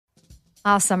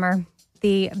Summer,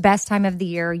 the best time of the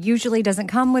year, usually doesn't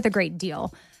come with a great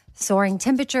deal. Soaring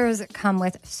temperatures come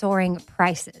with soaring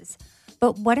prices.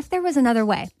 But what if there was another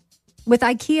way? With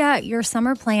IKEA, your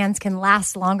summer plans can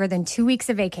last longer than 2 weeks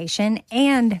of vacation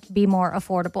and be more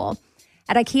affordable.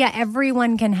 At IKEA,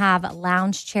 everyone can have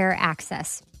lounge chair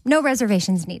access. No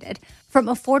reservations needed. From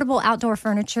affordable outdoor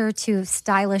furniture to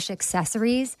stylish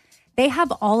accessories, they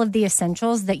have all of the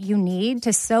essentials that you need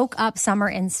to soak up summer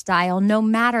in style, no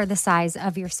matter the size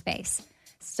of your space.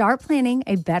 Start planning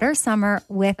a better summer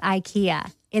with IKEA.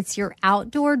 It's your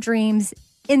outdoor dreams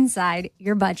inside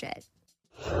your budget.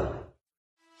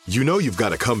 You know you've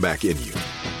got a comeback in you.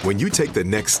 When you take the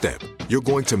next step, you're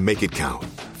going to make it count.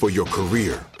 For your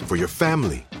career, for your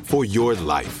family, for your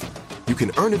life. You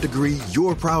can earn a degree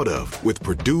you're proud of with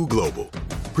Purdue Global.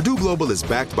 Purdue Global is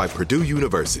backed by Purdue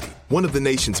University, one of the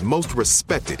nation's most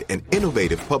respected and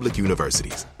innovative public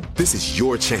universities. This is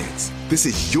your chance. This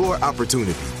is your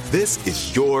opportunity. This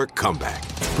is your comeback.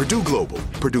 Purdue Global,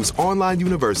 Purdue's online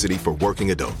university for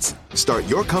working adults. Start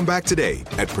your comeback today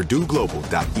at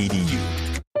purdueglobal.edu.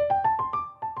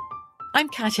 I'm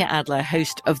Katya Adler,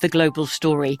 host of The Global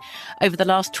Story. Over the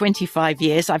last 25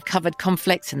 years, I've covered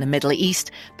conflicts in the Middle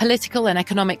East, political and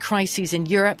economic crises in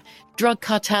Europe, drug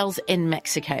cartels in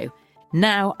Mexico.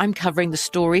 Now I'm covering the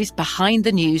stories behind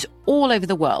the news all over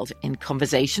the world in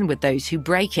conversation with those who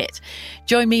break it.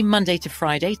 Join me Monday to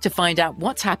Friday to find out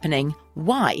what's happening,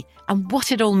 why, and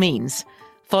what it all means.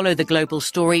 Follow The Global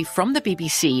Story from the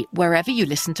BBC wherever you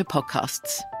listen to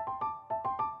podcasts.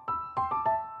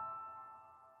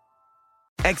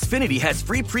 Xfinity has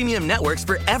free premium networks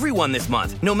for everyone this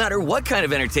month, no matter what kind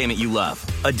of entertainment you love.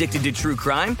 Addicted to true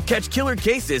crime? Catch killer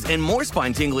cases and more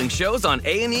spine-tingling shows on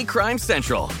A&E Crime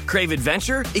Central. Crave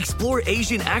adventure? Explore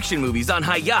Asian action movies on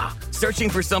Hi-YAH.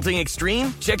 Searching for something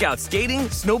extreme? Check out skating,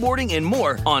 snowboarding, and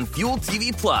more on Fuel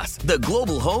TV Plus, the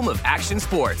global home of action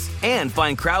sports. And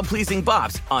find crowd-pleasing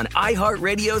bops on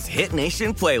iHeartRadio's Hit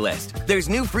Nation playlist. There's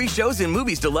new free shows and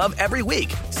movies to love every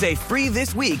week. Say free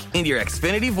this week in your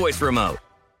Xfinity voice remote.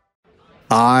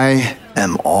 I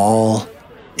am all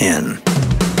in.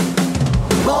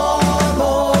 More,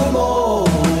 more, more.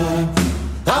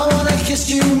 I wanna kiss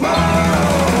you more.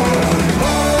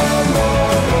 More,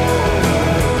 more, more.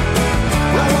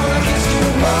 I wanna kiss you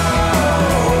more.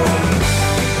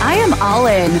 I am all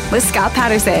in with Scott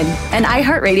Patterson, an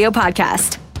iHeartRadio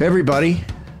podcast. Hey everybody.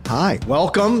 Hi.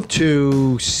 Welcome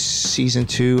to season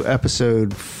 2,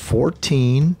 episode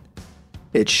 14.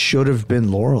 It should have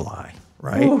been Lorelei,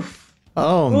 right? Oof.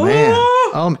 Oh,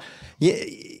 man.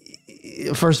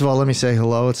 Yeah, first of all, let me say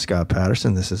hello. It's Scott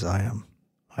Patterson. This is I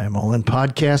Am All In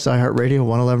Podcast, iHeartRadio,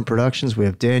 111 Productions. We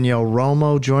have Danielle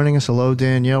Romo joining us. Hello,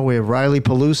 Danielle. We have Riley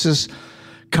Palusis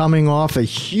coming off a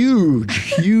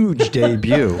huge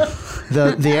debut.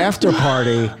 The after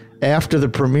party after the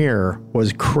premiere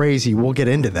was crazy. We'll get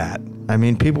into that. I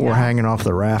mean, people were hanging off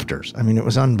the rafters. I mean, it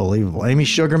was unbelievable. Amy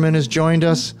Sugarman has joined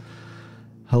us.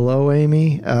 Hello,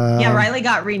 Amy. Riley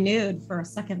got renewed for a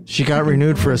second. She got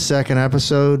renewed for a second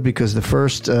episode because the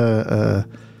first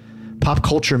pop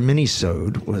culture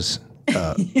mini-sode was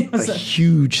a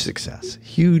huge success.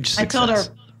 I told her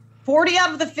 40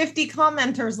 out of the 50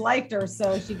 commenters liked her,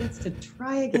 so she gets to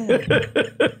try again.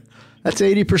 That's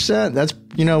 80%. That's,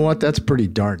 you know what? That's pretty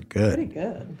darn good. Pretty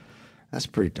good. That's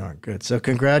pretty darn good. So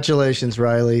congratulations,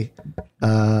 Riley.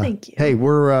 Thank you. Hey,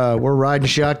 we're riding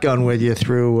shotgun with you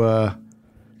through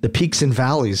the peaks and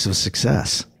valleys of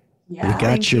success. Yeah, we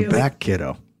got your back,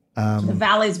 kiddo. The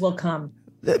valleys will come.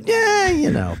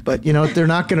 Yeah, but they're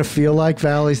not going to feel like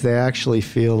valleys. They actually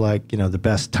feel like, the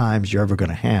best times you're ever going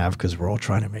to have because we're all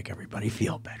trying to make everybody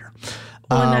feel better.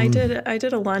 Well, and I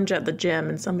did a lunge at the gym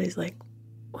and somebody's like,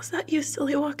 was that you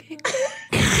silly walking?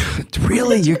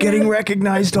 Really? You're getting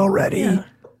recognized already? Yeah.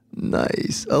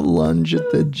 Nice. A lunge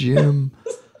at the gym.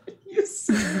 You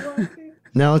silly walking.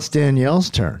 Now it's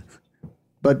Danielle's turn.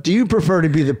 But do you prefer to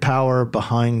be the power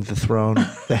behind the throne,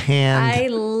 the hand? I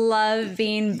love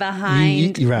being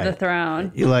behind the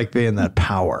throne. You like being that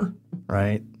power,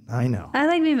 right? I know. I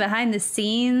like being behind the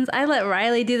scenes. I let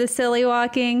Riley do the silly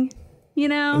walking,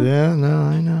 Yeah, no,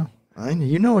 I know.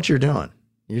 You know what you're doing.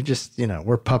 You're just,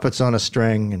 we're puppets on a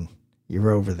string and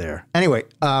you're over there. Anyway,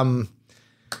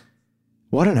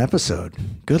 what an episode.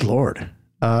 Good Lord.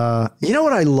 You know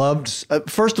what I loved?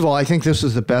 First of all, I think this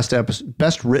was the best episode,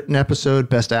 best written episode,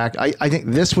 best act. I think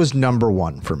this was number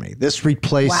one for me. This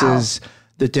replaces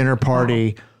the dinner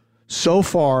party. Wow. So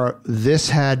far, this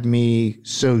had me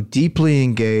so deeply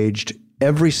engaged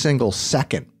every single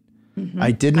second. Mm-hmm.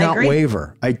 I did not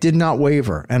waver. I did not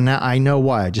waver. And now I know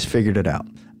why. I just figured it out.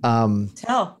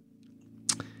 Tell.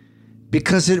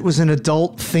 because it was an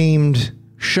adult themed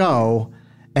show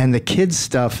and the kids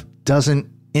stuff doesn't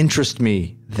interest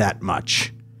me that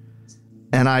much.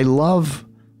 And I love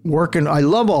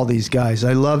all these guys.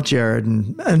 I love Jared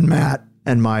and Matt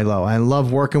and Milo. I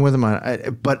love working with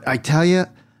them. But I tell you,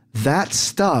 that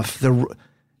stuff, and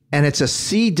it's a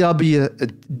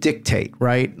CW dictate,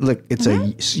 right? Look, it's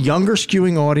a younger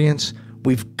skewing audience.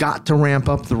 We've got to ramp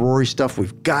up the Rory stuff.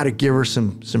 We've got to give her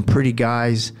some pretty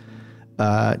guys,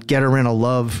 get her in a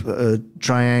love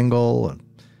triangle.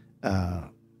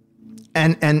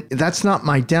 And that's not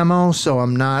my demo, so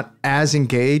I'm not as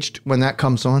engaged when that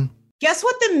comes on. Guess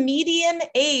what the median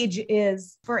age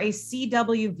is for a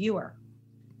CW viewer?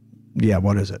 Yeah,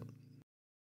 what is it?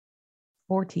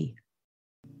 40.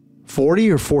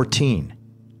 40 or 14?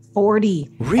 40.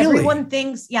 Really? Everyone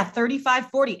thinks, 35,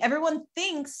 40. Everyone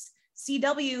thinks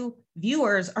CW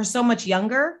viewers are so much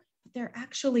younger, but they're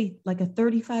actually like a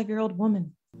 35-year-old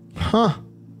woman. Huh.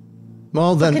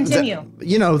 Well, then, continue.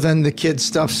 Then the kids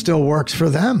stuff still works for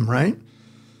them, right?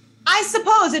 I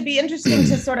suppose it'd be interesting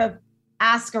to sort of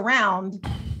ask around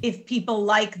if people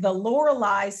like the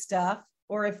Lorelai stuff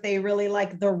or if they really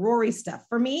like the Rory stuff.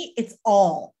 For me, it's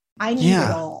all. I need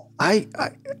it all. I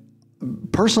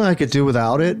personally, I could do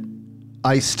without it.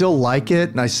 I still like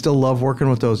it, and I still love working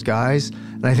with those guys,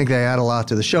 and I think they add a lot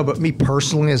to the show. But me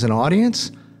personally, as an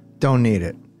audience, don't need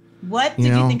it. What did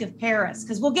you think of Paris?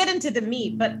 Because we'll get into the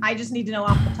meat, but I just need to know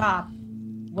off the top,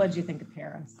 what did you think of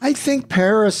Paris? I think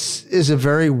Paris is a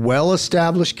very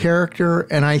well-established character,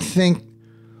 and I think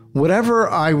whatever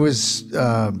I was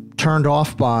turned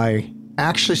off by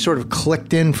actually sort of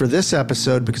clicked in for this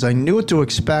episode because I knew what to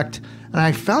expect, and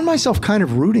I found myself kind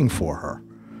of rooting for her.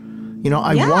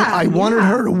 I wanted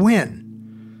her to win.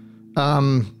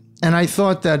 And I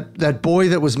thought that boy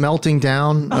that was melting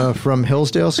down from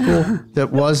Hillsdale School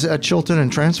that was at Chilton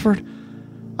and transferred,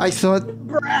 I thought,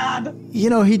 Brad,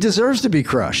 he deserves to be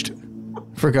crushed,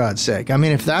 for God's sake. I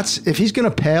mean, if he's going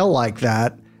to pale like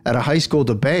that at a high school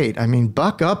debate, I mean,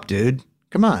 buck up, dude.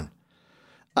 Come on.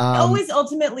 I always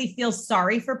ultimately feel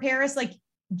sorry for Paris. Like,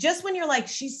 just when you're like,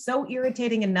 she's so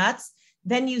irritating and nuts,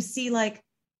 then you see like,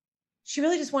 she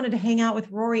really just wanted to hang out with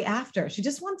Rory after. She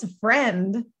just wants a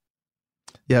friend.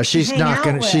 Yeah, she's not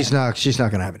gonna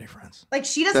have any friends. Like,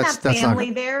 she doesn't have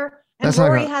family there, and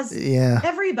Rory has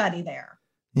everybody there.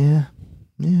 Yeah.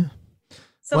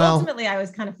 So ultimately, I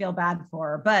always kind of feel bad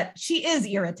for her, but she is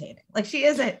irritating. Like, she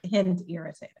is a hint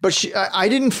irritating. But I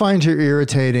didn't find her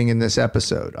irritating in this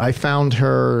episode. I found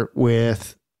her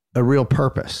with a real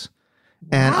purpose,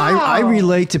 and I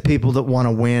relate to people that want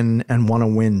to win and want to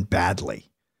win badly,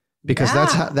 because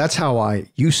that's how I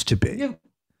used to be.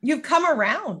 You've come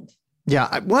around. Yeah.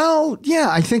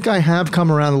 I think I have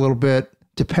come around a little bit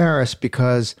to Paris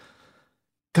because,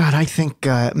 God, I think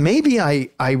maybe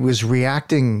I was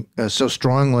reacting so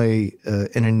strongly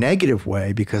in a negative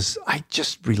way because I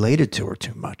just related to her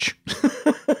too much.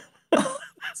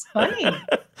 That's funny.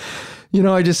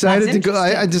 I decided to go.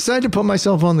 I decided to put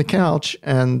myself on the couch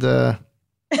and have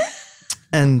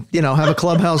a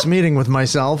clubhouse meeting with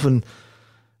myself and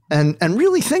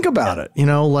really think about it,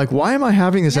 like, why am I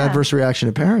having this adverse reaction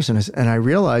to Paris? And I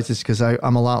realized it's because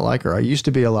I'm a lot like her. I used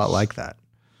to be a lot like that.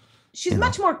 She's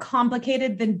much more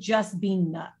complicated than just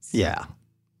being nuts. Yeah.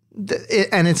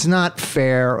 And it's not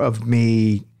fair of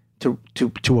me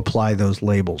to apply those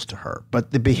labels to her.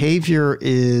 But the behavior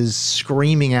is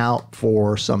screaming out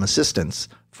for some assistance,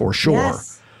 for sure.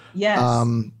 Yes.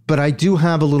 But I do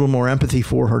have a little more empathy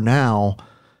for her now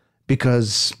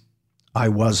because I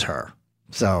was her.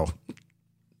 So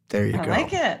there you go. I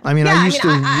like it. I mean, I used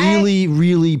to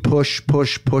really push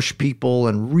people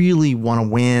and really want to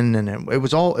win. And it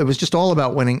was just all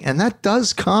about winning. And that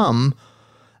does come,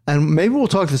 and maybe we'll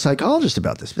talk to the psychologist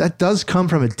about this, but that does come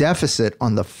from a deficit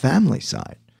on the family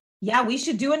side. Yeah, we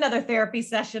should do another therapy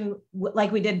session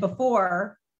like we did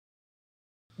before.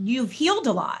 You've healed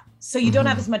a lot, so you don't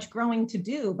have as much growing to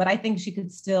do, but I think she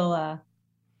could still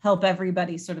help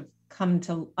everybody sort of come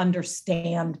to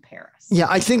understand Paris. Yeah,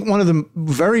 I think one of the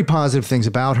very positive things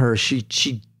about her,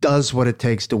 she does what it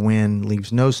takes to win,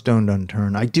 leaves no stone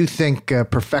unturned. I do think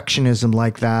perfectionism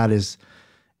like that is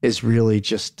really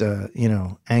just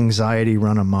anxiety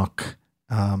run amok,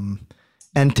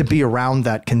 and to be around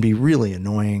that can be really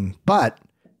annoying. But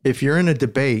if you're in a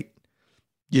debate,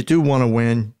 you do want to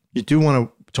win. You do want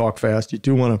to talk fast. You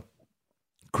do want to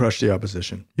crush the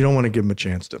opposition. You don't want to give them a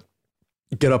chance to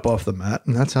get up off the mat,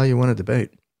 and that's how you win a debate.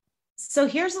 So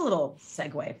here's a little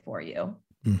segue for you,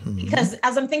 because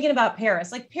as I'm thinking about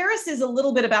Paris, like, Paris is a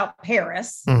little bit about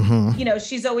Paris.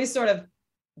 She's always sort of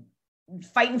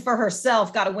fighting for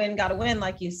herself, gotta win,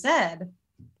 like you said.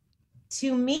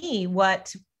 to me,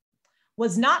 what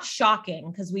was not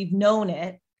shocking, because we've known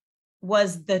it,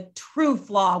 was the true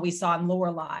flaw we saw in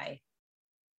Lorelai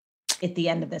at the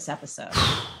end of this episode.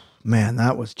 Man,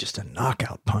 that was just a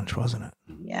knockout punch, wasn't it?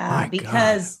 Yeah, My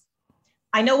because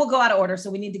God. I know we'll go out of order, so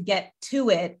we need to get to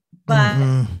it,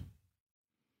 but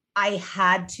I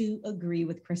had to agree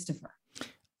with Christopher.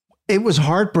 It was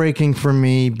heartbreaking for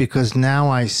me because now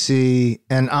I see,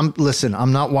 and I'm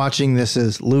not watching this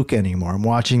as Luke anymore. I'm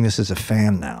watching this as a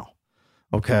fan now.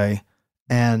 Okay.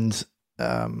 And,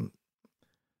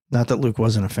 not that Luke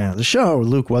wasn't a fan of the show.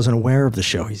 Luke wasn't aware of the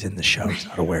show. He's in the show. He's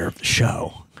not aware of the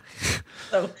show.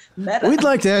 So meta. We'd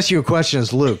like to ask you a question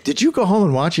as Luke. Did you go home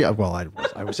and watch it? Well,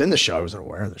 I was in the show. I wasn't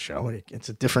aware of the show. It's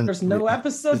a different. There's no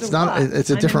episode. It's to not. watch. It's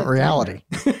a different reality.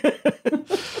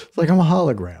 It's like I'm a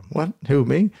hologram. What? Who?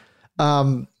 Me?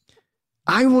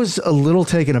 I was a little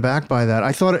taken aback by that.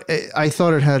 I thought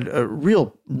it had a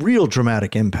real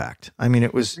dramatic impact. I mean,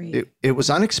 it was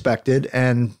unexpected,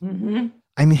 and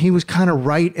I mean, he was kind of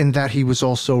right in that he was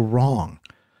also wrong.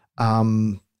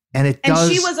 And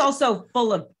she was also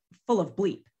full of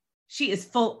bleep. She is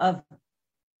full of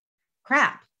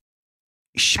crap.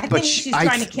 I think she's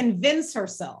trying to convince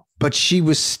herself. But she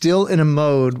was still in a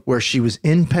mode where she was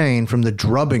in pain from the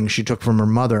drubbing she took from her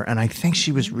mother. And I think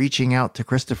she was reaching out to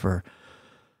Christopher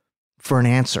for an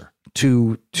answer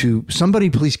to somebody,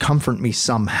 please comfort me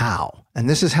somehow. And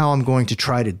this is how I'm going to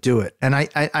try to do it. And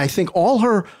I think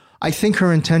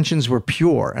her intentions were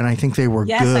pure, and I think they were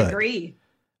good. Yes, I agree.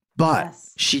 But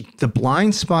the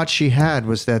blind spot she had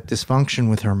was that dysfunction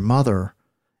with her mother,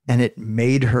 and it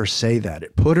made her say that.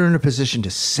 It put her in a position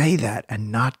to say that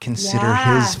and not consider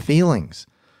his feelings.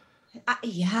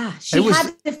 She had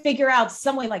to figure out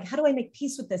some way, like, how do I make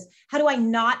peace with this? How do I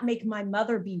not make my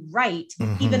mother be right?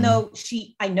 Even though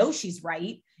I know she's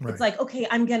right. It's like, okay,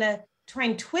 I'm going to try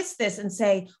and twist this and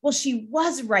say, well, she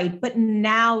was right, but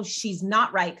now she's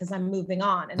not right because I'm moving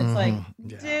on. And it's like,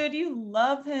 dude, you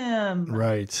love him.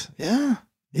 Right. Yeah.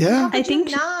 Yeah. I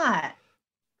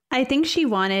think she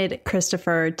wanted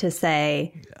Christopher to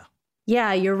say,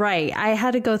 yeah, you're right. I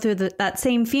had to go through that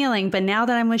same feeling, but now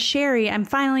that I'm with Sherry, I'm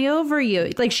finally over you.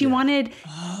 Like she wanted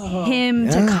him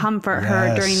to comfort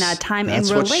her during that time and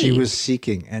relate. That's what she was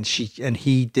seeking. And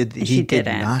he did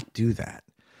not do that.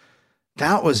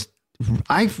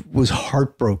 I was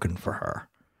heartbroken for her.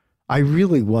 I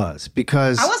really was,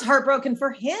 because I was heartbroken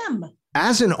for him.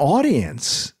 As an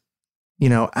audience,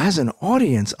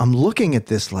 I'm looking at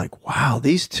this like, wow,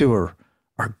 these two are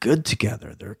good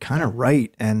together. They're kind of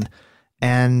right. And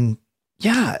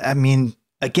yeah, I mean,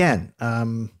 again,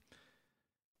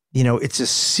 it's a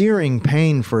searing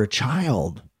pain for a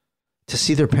child to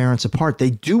see their parents apart.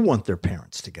 They do want their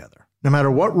parents together, no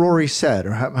matter what Rory said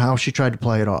or how she tried to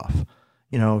play it off.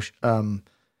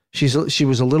 She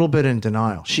was a little bit in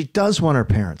denial. She does want her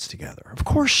parents together. Of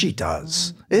course she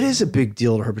does. It is a big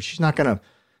deal to her, but she's not going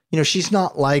to, she's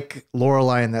not like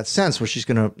Lorelai in that sense where she's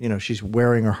going to, she's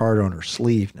wearing her heart on her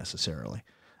sleeve necessarily.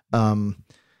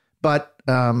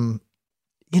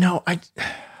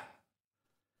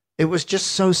 It was just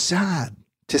so sad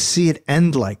to see it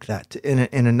end like that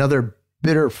in another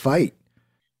bitter fight.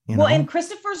 And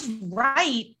Christopher's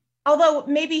right. Although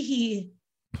maybe he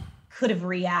could have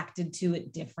reacted to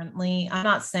it differently. I'm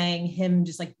not saying him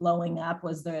just like blowing up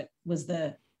was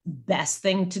the best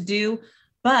thing to do,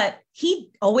 but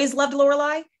he always loved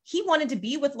Lorelai. He wanted to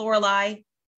be with Lorelai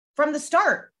from the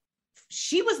start.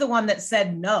 She was the one that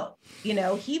said no.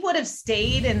 He would have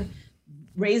stayed and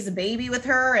raised a baby with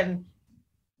her and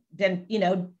then,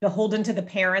 beholden to the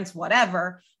parents,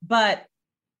 whatever. But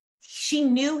she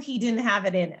knew he didn't have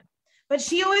it in him. But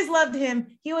she always loved him.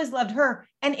 He always loved her.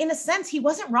 And in a sense, he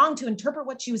wasn't wrong to interpret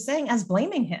what she was saying as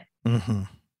blaming him.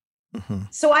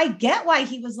 So I get why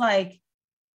he was like,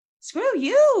 screw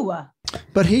you.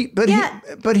 But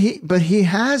he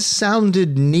has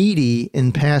sounded needy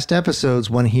in past episodes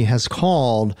when he has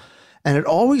called. And it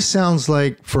always sounds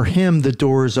like for him, the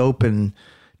door is open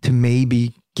to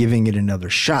maybe giving it another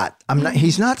shot.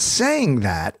 He's not saying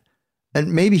that.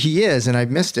 And maybe he is, and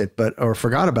I've missed it, or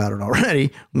forgot about it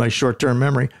already, my short-term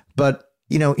memory. But,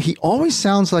 he always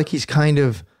sounds like he's kind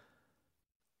of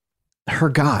her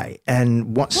guy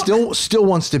and still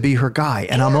wants to be her guy.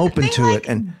 And I'm open to it.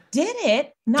 And did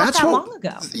it not that long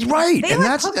ago. Right. They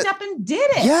hooked up and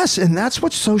did it. Yes. And that's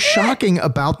what's so shocking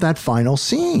about that final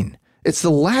scene. It's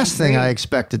the last thing I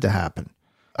expected to happen.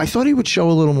 I thought he would show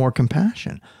a little more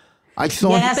compassion. I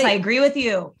agree with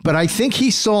you. But I think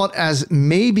he saw it as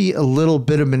maybe a little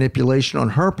bit of manipulation on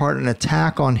her part, an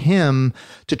attack on him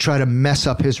to try to mess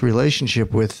up his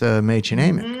relationship with Mädchen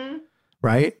Amick,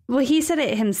 right? Well, he said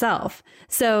it himself.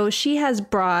 So she has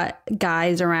brought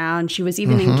guys around. She was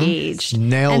even engaged.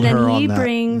 Nailed and then her he on that.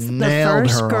 brings the Nailed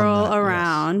first her on girl that.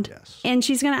 around. Yes. And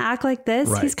she's going to act like this.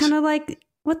 Right. He's kind of like,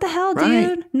 what the hell, Right.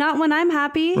 dude? Not when I'm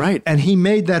happy. Right. And he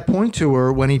made that point to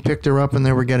her when he picked her up and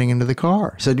they were getting into the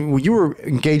car. Said, well, you were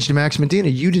engaged to Max Medina.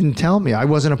 You didn't tell me. I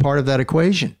wasn't a part of that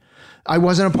equation. I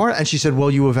wasn't a part. And she said,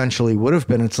 well, you eventually would have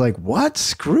been. It's like, what?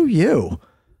 Screw you.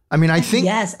 I mean, I think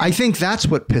that's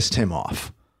what pissed him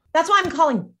off. That's why I'm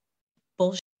calling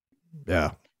bullshit.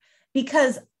 Yeah.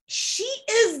 Because she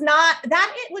is not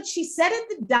what she said at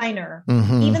the diner,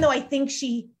 Mhm. even though I think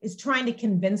she is trying to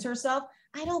convince herself.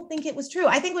 I don't think it was true.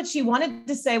 I think what she wanted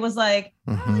to say was like,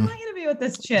 oh, I'm not going to be with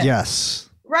this chick. Yes.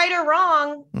 Right or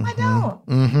wrong, I don't.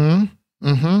 Mm-hmm.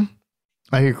 Mm-hmm.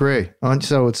 I agree.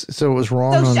 So it was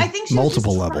wrong on I think she was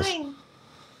multiple just levels. trying.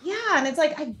 Yeah. And it's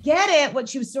like, I get it, what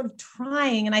she was sort of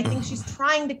trying. And I think she's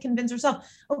trying to convince herself,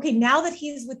 okay, now that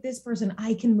he's with this person,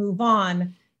 I can move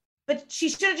on. But she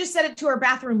should have just said it to her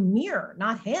bathroom mirror,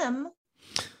 not him.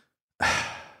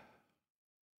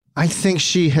 I think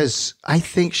she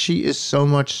is so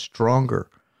much stronger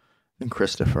than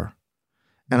Christopher.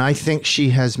 And I think she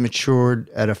has matured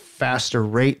at a faster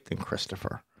rate than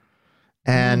Christopher.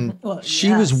 And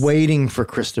she was waiting for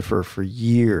Christopher for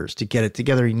years to get it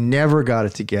together. He never got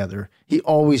it together. He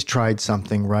always tried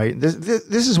something, right?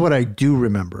 This is what I do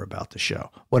remember about the show.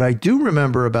 What I do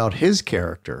remember about his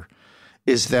character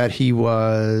is that he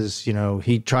was,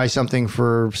 he'd try something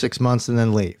for 6 months and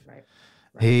then leave.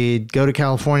 He'd go to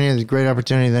California, there's a great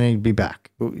opportunity, then he'd be back,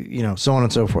 so on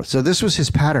and so forth. So this was his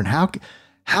pattern.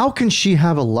 How can she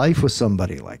have a life with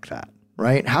somebody like that,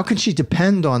 right? How can she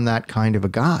depend on that kind of a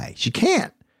guy? She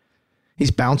can't. He's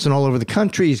bouncing all over the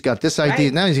country. He's got this idea.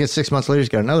 Right. Now he's got 6 months later, he's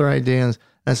got another idea. And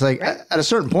it's like, at a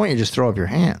certain point, you just throw up your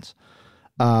hands.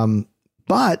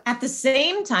 But at the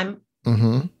same time,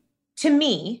 mm-hmm. to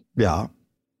me, Yeah.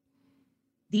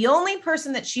 the only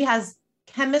person that she has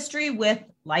chemistry with,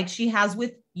 like she has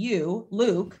with you,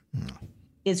 Luke,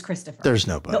 is Christopher. There's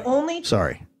nobody. The only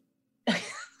Sorry.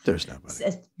 There's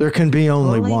nobody. There can be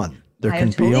only one. There can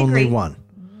be only one.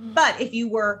 But if you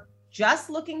were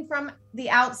just looking from the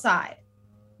outside,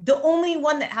 the only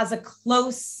one that has a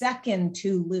close second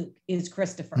to Luke is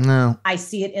Christopher. No. I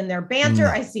see it in their banter.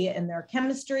 No. I see it in their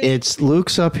chemistry. It's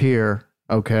Luke's up here,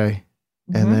 okay?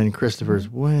 And then Christopher's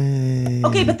way.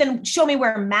 Okay, but then show me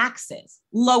where Max is.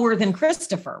 Lower than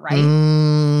Christopher,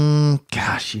 right?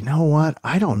 Gosh, you know what?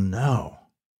 I don't know.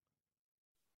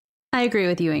 I agree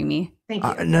with you, Amy. Thank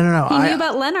you. No. He knew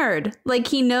about Leonard. Like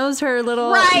he knows her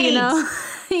little, Right.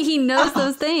 he knows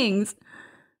those things.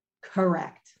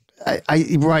 Correct.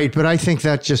 Right, but I think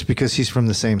that's just because he's from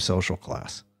the same social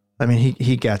class. I mean,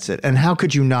 he gets it. And how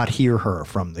could you not hear her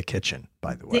from the kitchen,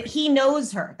 by the way? That he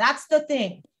knows her. That's the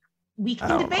thing. We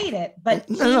can debate it, but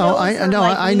he No, knows I her know,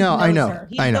 like I Luke know, I knows know, her.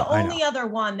 He's I know, the I know. only other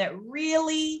one that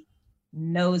really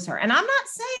knows her. And I'm not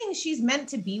saying she's meant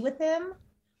to be with him.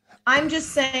 I'm just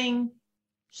saying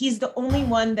he's the only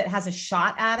one that has a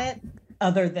shot at it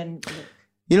other than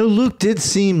Luke. Luke did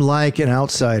seem like an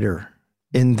outsider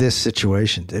in this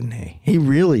situation, didn't he? He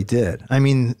really did. I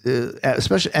mean,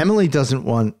 especially Emily doesn't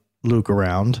want Luke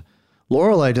around.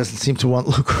 Lorelai doesn't seem to want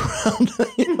Luke around.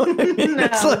 You know what I mean? No,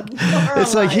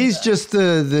 it's like he's just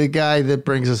the guy that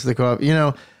brings us the coffee.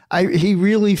 He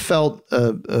really felt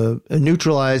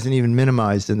neutralized and even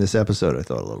minimized in this episode, I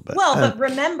thought, a little bit. Well, but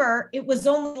remember, it was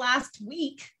only last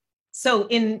week. So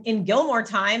in Gilmore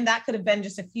time, that could have been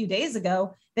just a few days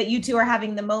ago that you two are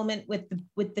having the moment with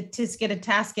the tisket a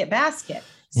tasket basket.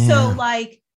 Yeah. So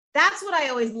that's what I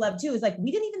always love too, is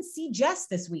we didn't even see Jess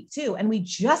this week too. And we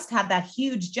just had that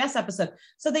huge Jess episode.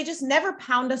 So they just never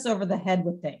pound us over the head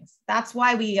with things. That's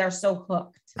why we are so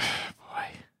hooked.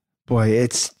 Boy,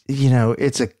 it's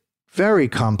a very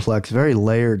complex, very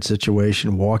layered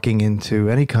situation walking into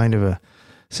any kind of a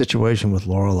situation with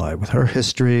Lorelai, with her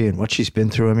history and what she's been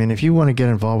through. I mean, if you want to get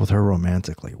involved with her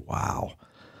romantically, wow.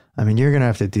 I mean, you're going to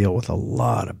have to deal with a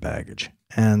lot of baggage.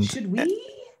 And should we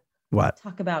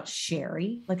talk about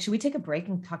Sherry? Should we take a break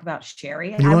and talk about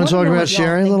Sherry? You want to talk about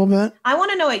Sherry a little bit? I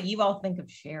want to know what you all think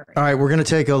of Sherry. All right, we're going to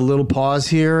take a little pause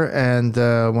here. And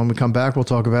when we come back, we'll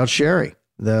talk about Sherry,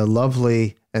 the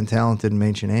lovely and talented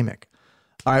Mädchen Amick.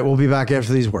 All right, we'll be back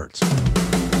after these words.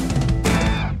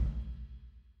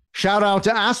 Shout out to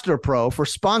Astropro for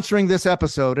sponsoring this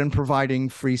episode and providing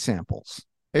free samples.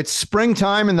 It's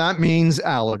springtime, and that means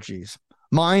allergies.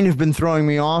 Mine have been throwing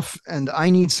me off, and I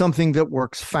need something that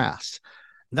works fast.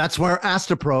 That's where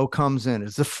Astropro comes in.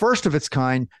 It's the first of its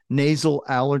kind nasal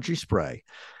allergy spray,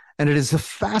 and it is the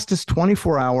fastest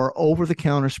 24-hour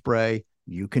over-the-counter spray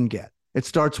you can get. It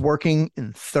starts working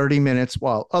in 30 minutes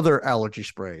while other allergy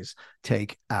sprays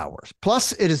take hours.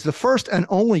 Plus, it is the first and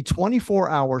only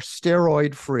 24-hour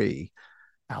steroid-free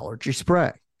allergy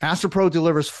spray. Astropro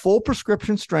delivers full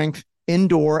prescription strength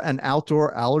indoor and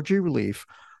outdoor allergy relief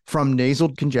from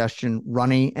nasal congestion,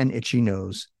 runny and itchy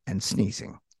nose, and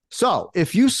sneezing. So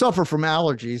if you suffer from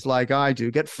allergies like I do,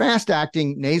 get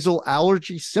fast-acting nasal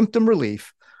allergy symptom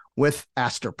relief with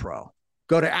Astropro.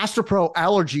 Go to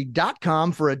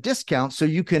astroproallergy.com for a discount so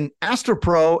you can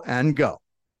Astropro and go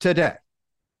today.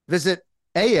 Visit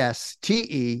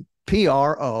ASTEPRO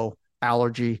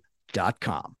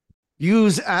allergy.com.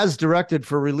 Use as directed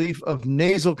for relief of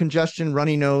nasal congestion,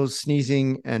 runny nose,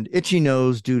 sneezing, and itchy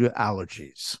nose due to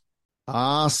allergies.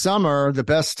 Summer, the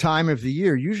best time of the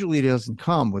year, usually doesn't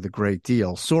come with a great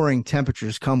deal. Soaring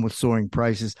temperatures come with soaring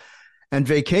prices, and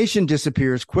vacation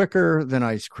disappears quicker than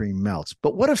ice cream melts.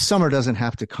 But what if summer doesn't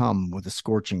have to come with a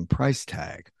scorching price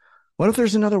tag? What if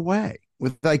there's another way?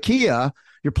 With IKEA,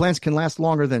 your plans can last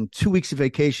longer than 2 weeks of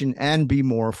vacation and be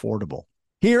more affordable.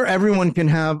 Here, everyone can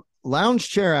have lounge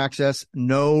chair access,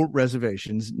 no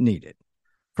reservations needed.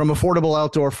 From affordable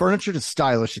outdoor furniture to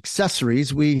stylish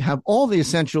accessories, we have all the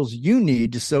essentials you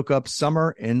need to soak up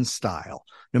summer in style,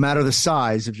 no matter the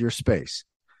size of your space.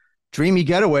 Dreamy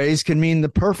getaways can mean the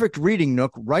perfect reading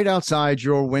nook right outside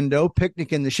your window,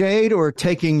 picnic in the shade, or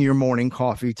taking your morning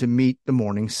coffee to meet the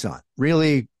morning sun.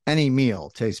 Really, any meal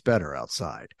tastes better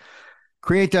outside.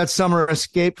 Create that summer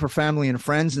escape for family and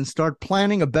friends and start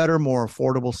planning a better, more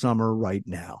affordable summer right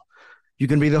now. You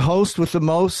can be the host with the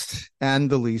most and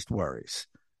the least worries.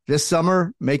 This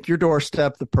summer, make your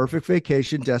doorstep the perfect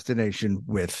vacation destination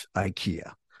with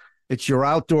IKEA. It's your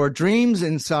outdoor dreams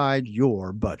inside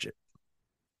your budget.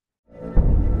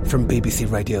 From BBC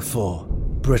Radio 4,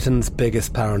 Britain's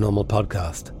biggest paranormal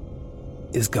podcast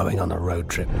is going on a road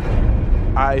trip.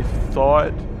 I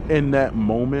thought in that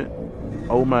moment,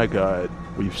 oh my God,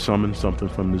 we've summoned something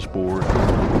from this board.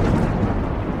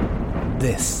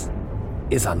 This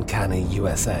is Uncanny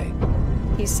USA.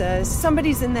 He says,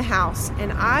 somebody's in the house,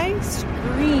 and I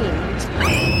screamed.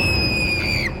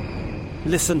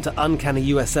 Listen to Uncanny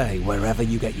USA wherever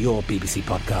you get your BBC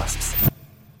podcasts,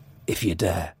 if you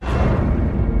dare.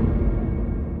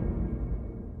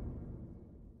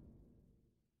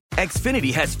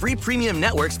 Xfinity has free premium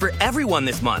networks for everyone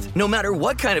this month, no matter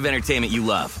what kind of entertainment you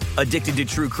love. Addicted to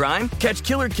true crime? Catch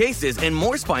killer cases and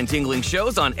more spine-tingling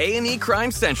shows on A&E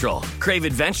Crime Central. Crave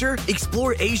adventure?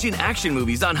 Explore Asian action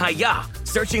movies on Hi-YAH.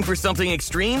 Searching for something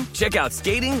extreme? Check out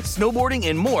skating, snowboarding,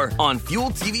 and more on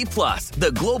Fuel TV Plus,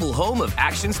 the global home of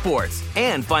action sports.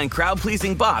 And find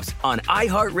crowd-pleasing bops on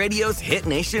iHeartRadio's Hit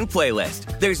Nation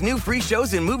playlist. There's new free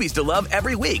shows and movies to love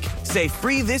every week. Say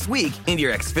free this week in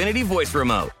your Xfinity voice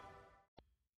remote.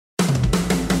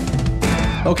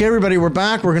 Okay, everybody, we're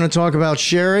back. We're going to talk about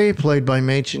Sherry, played by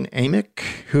Machen Amick,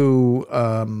 who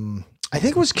I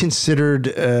think was considered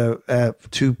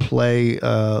to play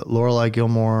Lorelai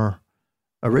Gilmore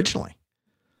originally.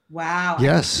 Wow.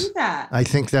 Yes. I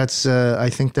think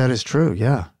that is true.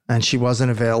 Yeah. And she wasn't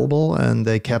available, and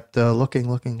they kept looking.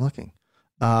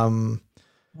 Wow.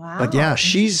 But yeah,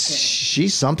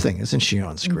 she's something, isn't she,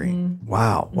 on screen? Mm-hmm.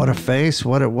 Wow. What a face.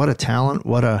 What a talent.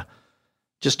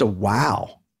 Just a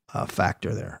wow.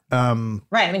 Factor there.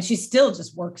 Right. I mean, she still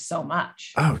just works so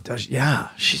much. Oh, yeah,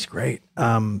 she's great.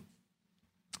 And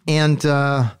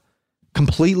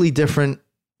completely different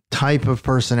type of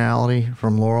personality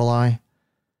from Lorelai.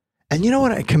 And you know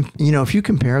what? If you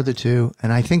compare the two,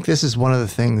 and I think this is one of the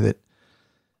things that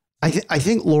I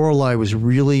think Lorelai was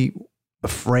really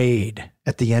afraid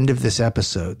at the end of this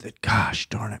episode that, gosh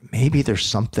darn it, maybe there's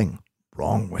something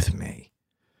wrong with me.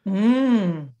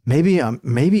 Maybe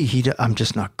I'm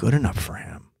just not good enough for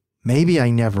him. Maybe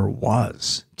I never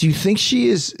was. Do you think she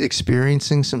is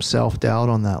experiencing some self-doubt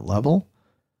on that level?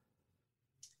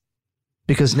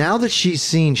 Because now that she's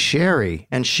seen Sherry,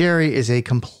 and Sherry is a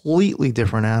completely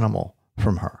different animal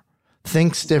from her,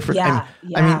 thinks different.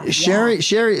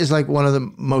 Sherry is like one of the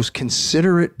most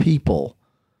considerate people.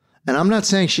 And I'm not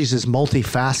saying she's as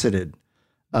multifaceted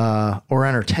or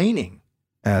entertaining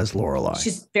as Lorelai.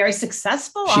 She's very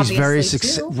successful. She's very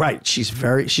successful. Right.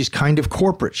 She's kind of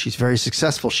corporate. She's very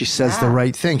successful. She says the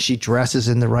right thing. She dresses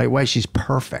in the right way. She's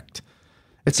perfect.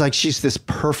 It's like she's this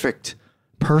perfect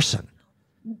person.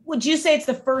 Would you say it's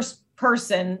the first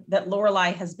person that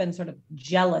Lorelai has been sort of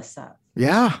jealous of?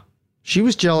 Yeah. She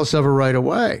was jealous of her right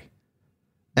away.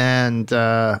 And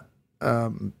that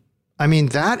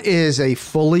is a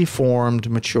fully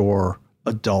formed, mature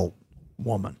adult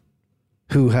woman.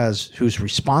 Who's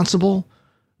responsible,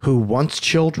 who wants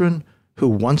children, who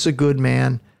wants a good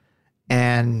man.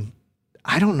 And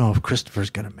I don't know if Christopher's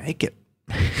going to make it.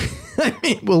 I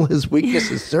mean, will his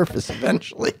weaknesses surface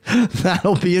eventually?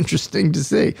 That'll be interesting to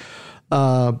see.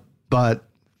 But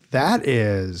that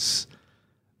is,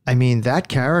 I mean, that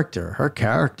character, her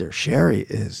character, Sherry,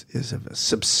 is a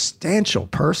substantial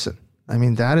person. I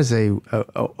mean, that is a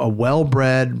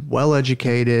well-bred,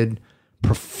 well-educated,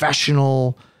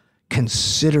 professional,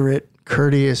 considerate,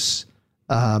 courteous.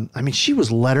 I mean, she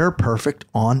was letter perfect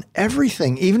on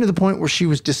everything, even to the point where she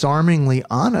was disarmingly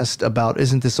honest about,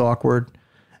 isn't this awkward?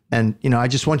 And, you know, I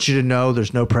just want you to know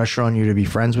there's no pressure on you to be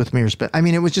friends with me. I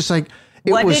mean, it was just like.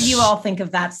 What did you all think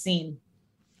of that scene?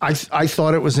 I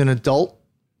thought it was an adult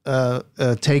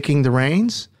taking the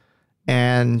reins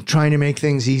and trying to make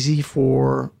things easy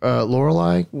for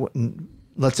Lorelai.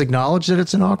 Let's acknowledge that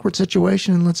it's an awkward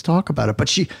situation and let's talk about it. But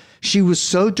she was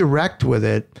so direct with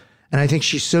it. And I think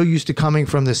she's so used to coming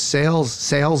from this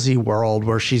salesy world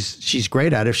where she's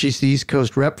great at it. If she's the East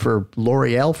Coast rep for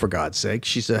L'Oreal, for God's sake,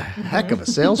 she's a heck of a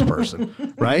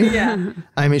salesperson, right? Yeah.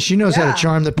 I mean, she knows how to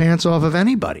charm the pants off of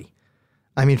anybody.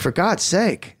 I mean, for God's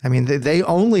sake, I mean, they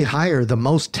only hire the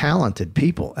most talented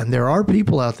people. And there are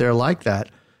people out there like that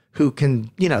who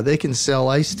can, you know, they can sell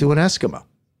ice to an Eskimo.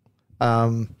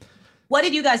 What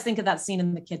did you guys think of that scene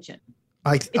in the kitchen?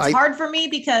 It's hard for me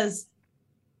because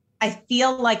I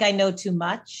feel like I know too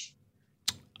much.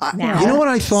 Now. You know what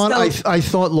I thought? So, I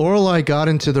thought Lorelai got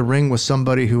into the ring with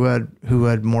somebody who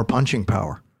had more punching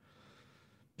power.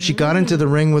 She got into the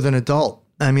ring with an adult.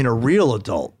 I mean, a real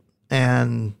adult.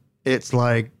 And it's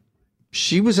like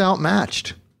she was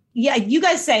outmatched. Yeah, you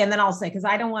guys say, and then I'll say, because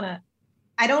I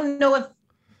don't know if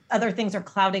other things are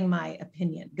clouding my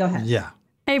opinion. Go ahead. Yeah.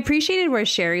 I appreciated where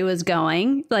Sherry was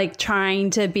going, like trying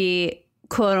to be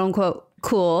quote unquote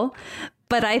cool.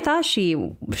 But I thought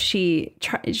she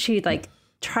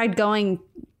tried going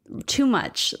too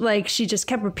much. Like she just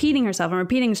kept repeating herself.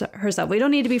 We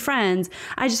don't need to be friends.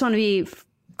 I just want to be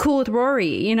cool with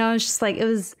Rory. You know, it's just like, it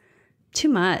was too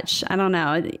much. I don't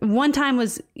know. One time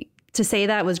was to say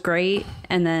that was great.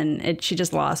 And then she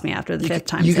just lost me after the fifth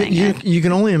time saying it. You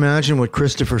can only imagine what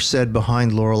Christopher said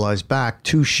behind Lorelai's back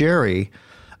to Sherry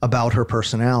about her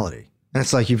personality. And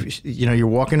it's like, you're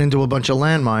walking into a bunch of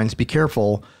landmines. Be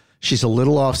careful. She's a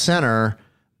little off center.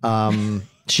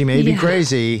 She may be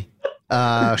crazy.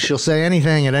 She'll say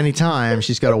anything at any time.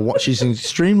 She's an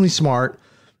extremely smart,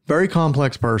 very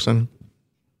complex person.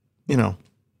 You know,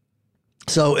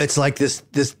 so it's like this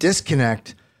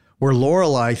disconnect where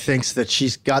Lorelai thinks that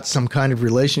she's got some kind of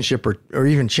relationship or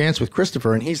even chance with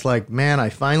Christopher, and he's like, "Man, I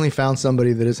finally found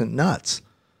somebody that isn't nuts."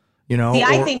 You know,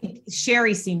 I think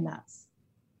Sherry seemed nuts.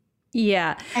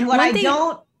 Yeah, and what I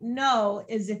don't know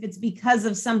is if it's because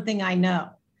of something I know,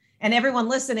 and everyone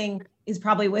listening is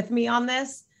probably with me on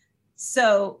this.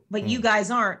 So, but you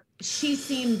guys aren't. She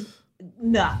seemed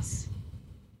nuts.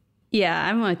 Yeah,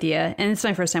 I'm with you. And it's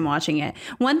my first time watching it.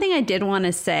 One thing I did want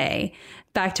to say,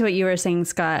 back to what you were saying,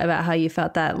 Scott, about how you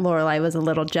felt that Lorelai was a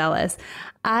little jealous.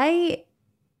 I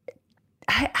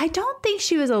don't think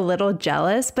she was a little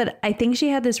jealous, but I think she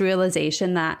had this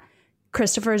realization that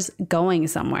Christopher's going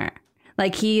somewhere.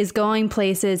 Like, he is going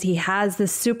places. He has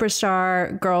this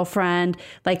superstar girlfriend.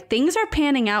 Like, things are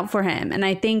panning out for him. And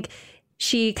I think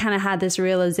she kind of had this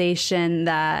realization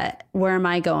that, where am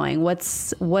I going? What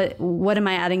am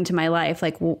I adding to my life?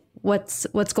 Like,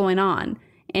 what's going on?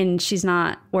 And she's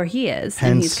not where he is.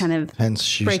 And he's kind of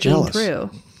breaking jealous. through.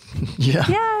 Yeah.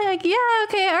 Yeah. Like, yeah.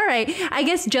 Okay. All right. I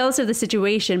guess jealous of the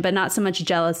situation, but not so much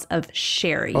jealous of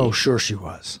Sherry. Oh, sure she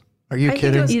was. Are you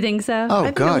kidding? You think so?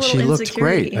 Oh, God, she looked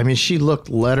great. I mean, she looked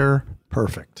letter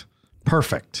perfect.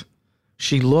 Perfect.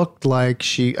 She looked like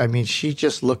she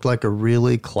just looked like a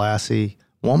really classy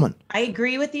woman. I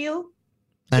agree with you.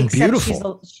 And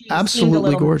beautiful.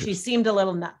 Absolutely gorgeous. She seemed a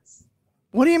little nuts.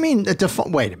 What do you mean?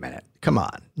 Wait a minute. Come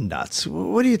on. Nuts.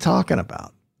 What are you talking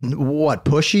about? What,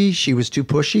 pushy? She was too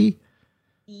pushy?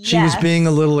 Yes. She was being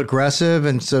a little aggressive,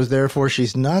 and so therefore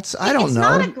she's nuts. I don't know.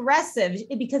 It's not aggressive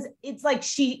because it's like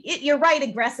you're right,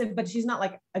 aggressive, but she's not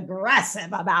like aggressive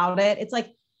about it. It's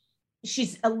like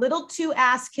she's a little too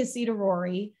ass kissy to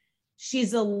Rory.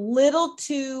 She's a little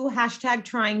too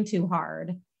 #trying too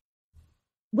hard,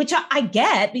 which I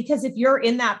get, because if you're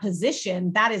in that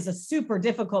position, that is a super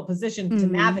difficult position to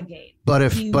navigate. But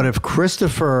if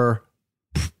Christopher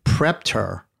prepped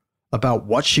her about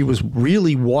what she was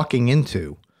really walking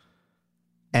into,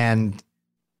 and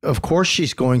of course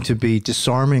she's going to be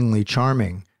disarmingly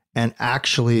charming and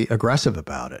actually aggressive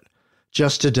about it,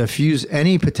 just to diffuse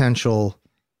any potential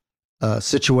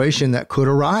situation that could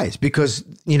arise. Because,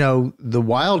 you know, the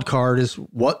wild card is,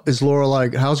 how's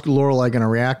Lorelai going to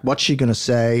react? What's she going to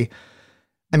say?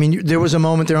 I mean, there was a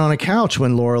moment there on a couch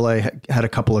when Lorelai had a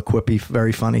couple of quippy,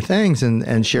 very funny things,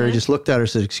 and Sherry just looked at her and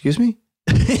said, "Excuse me?"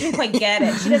 She didn't quite get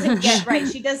it. She doesn't get right.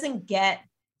 She doesn't get.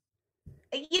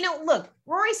 You know, look,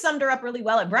 Rory summed her up really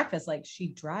well at breakfast. Like, she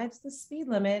drives the speed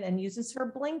limit and uses her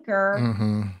blinker.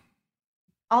 Mm-hmm.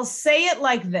 I'll say it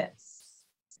like this,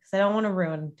 because I don't want to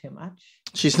ruin too much.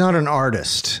 She's not an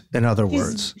artist, in other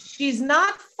words. She's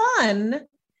not fun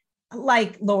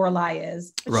like Lorelai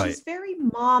is, but Right. she's very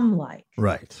mom-like.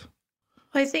 Right.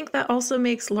 I think that also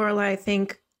makes Lorelai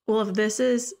think, well, if this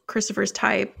is Christopher's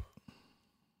type,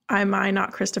 am I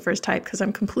not Christopher's type? Because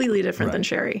I'm completely different than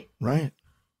Sherry. Right.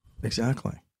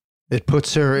 Exactly. It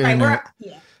puts her Right, in we're-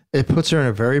 it puts her in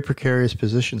a very precarious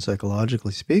position,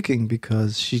 psychologically speaking,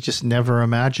 because she just never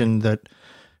imagined that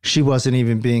she wasn't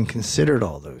even being considered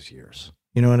all those years.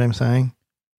 You know what I'm saying?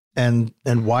 And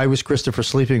why was Christopher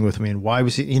sleeping with me? And why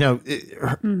was he,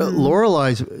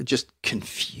 Lorelai's just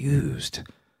confused.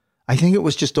 I think it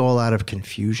was just all out of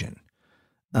confusion.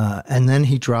 And then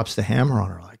he drops the hammer on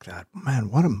her like that. Man,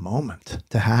 what a moment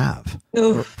to have.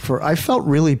 For I felt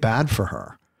really bad for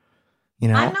her. You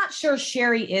know? I'm not sure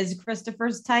Sherry is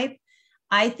Christopher's type.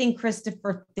 I think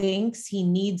Christopher thinks he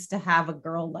needs to have a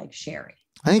girl like Sherry.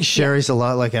 I think Sherry's a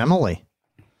lot like Emily,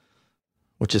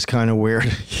 which is kind of weird.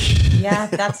 Yeah,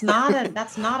 that's not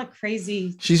a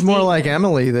crazy. She's more like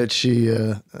Emily than she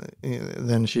is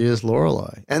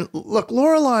Lorelai. And look,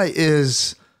 Lorelai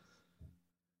is,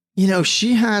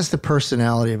 she has the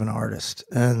personality of an artist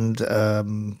and,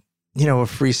 a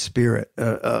free spirit,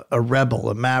 a rebel,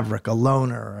 a maverick, a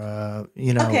loner,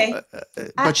 Okay.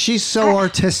 But she's so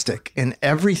artistic and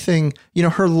everything,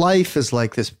 her life is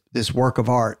like this work of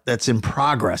art that's in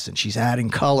progress and she's adding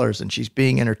colors and she's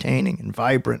being entertaining and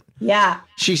vibrant. Yeah.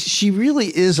 She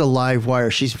really is a live wire.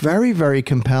 She's very, very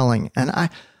compelling. And I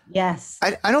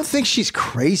don't think she's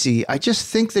crazy. I just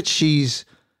think that she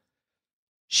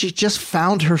just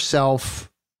found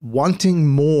herself wanting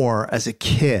more as a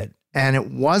kid. And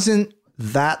it wasn't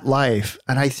that life.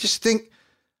 And I just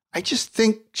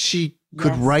think she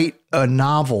could write a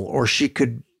novel or she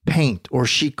could paint or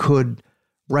she could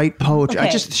write poetry.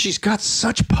 Okay. She's got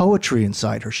such poetry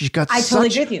inside her. She's got I such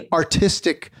totally agree with you.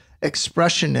 artistic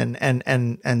expression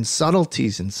and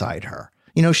subtleties inside her.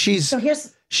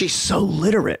 She's so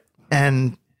literate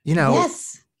and,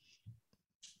 Yes.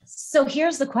 So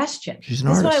here's the question. She's an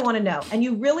this is what I artist. want to know. And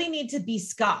you really need to be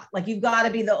Scott. Like, you've got to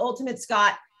be the ultimate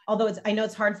Scott. Although I know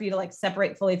it's hard for you to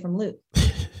separate fully from Luke.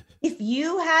 If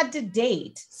you had to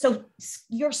date, so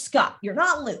you're Scott, you're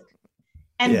not Luke.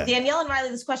 And Danielle and Riley,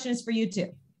 this question is for you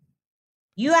too.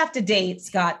 You have to date,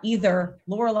 Scott, either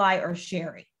Lorelai or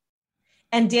Sherry.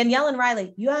 And Danielle and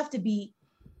Riley, you have to be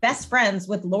best friends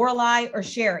with Lorelai or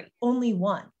Sherry. Only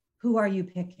one. Who are you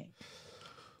picking?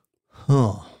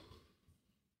 Oh.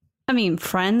 I mean,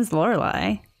 friends,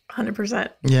 Lorelai. 100%.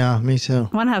 Yeah, me too.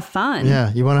 Want to have fun.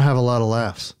 Yeah, you want to have a lot of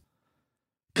laughs.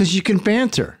 Because you can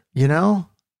banter,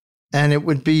 and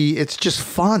it's just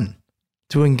fun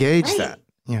to engage that,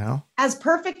 As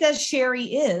perfect as Sherry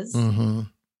is, Mm-hmm.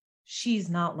 she's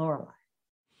not Lorelai.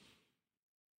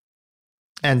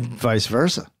 And vice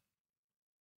versa.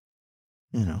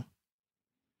 Yeah.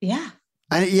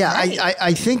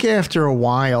 I think after a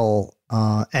while,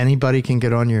 anybody can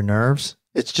get on your nerves.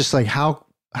 It's just like how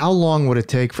long would it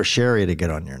take for Sherry to get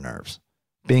on your nerves?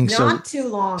 Being Not too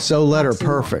long. so Not letter too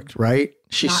perfect, right?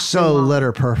 She's Not too so long.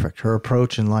 letter perfect. Her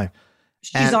approach in life.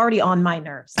 She's already on my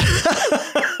nerves.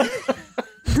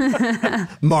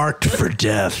 Marked for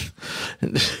death.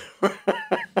 And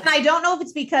I don't know if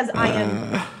it's because I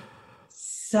am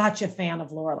such a fan of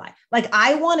Lorelai.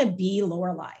 I want to be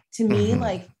Lorelai. To me,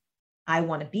 I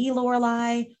want to be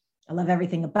Lorelai. I love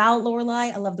everything about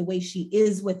Lorelai. I love the way she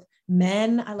is with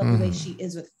men. I love the way she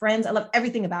is with friends. I love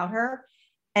everything about her.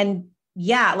 And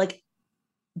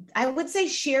I would say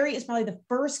Sherry is probably the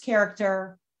first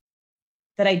character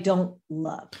that I don't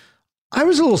love. I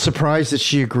was a little surprised that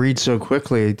she agreed so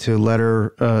quickly to let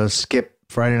her skip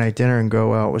Friday night dinner and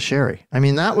go out with Sherry. I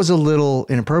mean, that was a little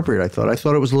inappropriate, I thought. I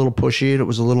thought it was a little pushy. It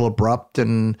was a little abrupt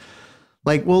and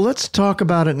let's talk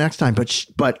about it next time.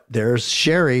 But there's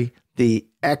Sherry, the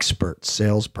expert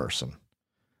salesperson,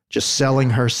 just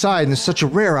selling her side. And it's such a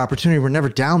rare opportunity. We're never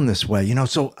down this way,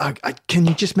 so can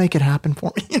you just make it happen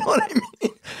for me? You know what I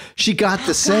mean? She got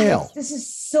the sale. Guys, this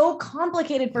is so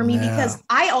complicated for me because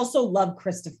I also love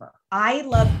Christopher.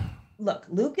 Look,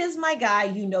 Luke is my guy.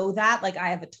 You know that. I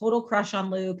have a total crush on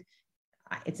Luke.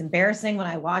 It's embarrassing when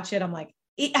I watch it. I'm like,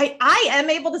 I am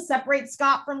able to separate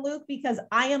Scott from Luke because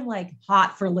I am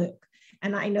hot for Luke.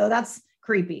 And I know that's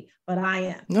creepy, but I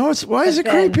am. No, why is it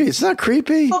creepy? It's not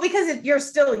creepy. Well, because you're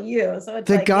still you. So it's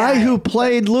The like, guy yeah, who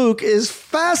played Luke is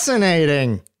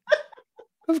fascinating.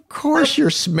 Of course you're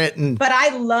smitten. But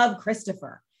I love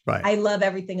Christopher. Right. I love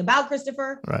everything about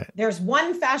Christopher. Right. There's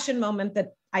one fashion moment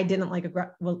that I didn't like,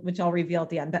 which I'll reveal at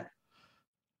the end. But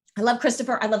I love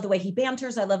Christopher. I love the way he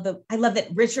banters. I love that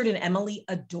Richard and Emily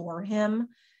adore him.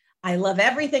 I love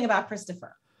everything about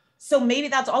Christopher. So maybe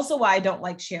that's also why I don't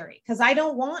like Sherry, because I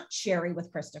don't want Sherry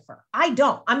with Christopher. I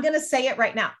don't. I'm going to say it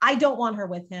right now. I don't want her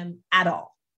with him at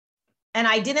all. And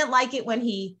I didn't like it when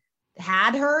he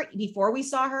had her before we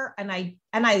saw her. And I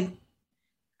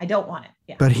don't want it.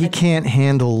 Yeah. But he can't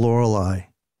handle Lorelai.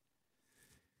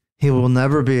 He will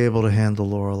never be able to handle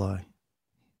Lorelai.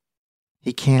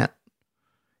 He can't.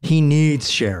 He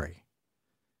needs Sherry.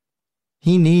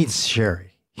 He's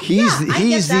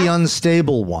the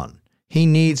unstable one. He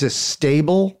needs a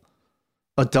stable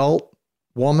adult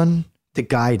woman to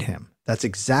guide him.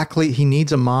 He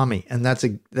needs a mommy, and that's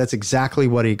exactly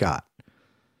what he got.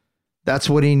 That's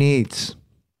what he needs.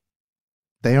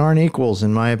 They aren't equals,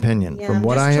 in my opinion, from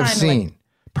what I have seen.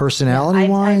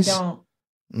 Personality-wise, I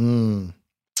don't.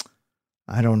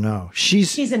 I don't know.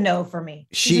 She's a no for me.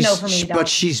 She's a no for me. But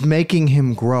she's making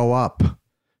him grow up.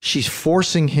 She's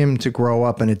forcing him to grow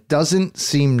up, and it doesn't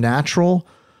seem natural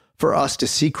for us to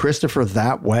see Christopher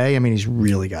that way. I mean, he's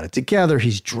really got it together.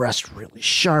 He's dressed really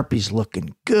sharp. He's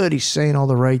looking good. He's saying all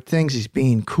the right things. He's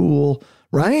being cool,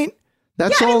 right?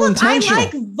 That's all intentional. I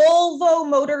like Volvo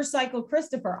motorcycle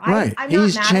Christopher. Right. I'm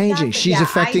He's not mad changing. at that, She's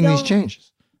affecting these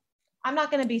changes. I'm not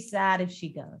going to be sad if she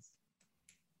goes.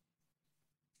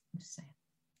 I'm just saying.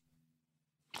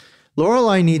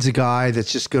 Lorelai needs a guy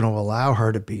that's just going to allow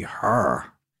her to be her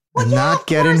and not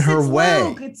get in her way.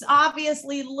 Luke. It's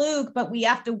obviously Luke, but we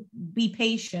have to be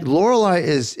patient. Lorelai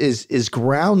is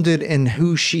grounded in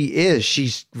who she is.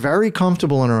 She's very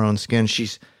comfortable in her own skin.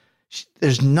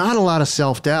 There's not a lot of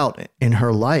self-doubt in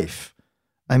her life.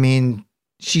 I mean,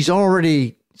 she's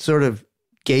already sort of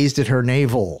gazed at her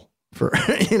navel for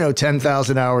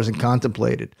 10,000 hours and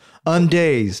contemplated,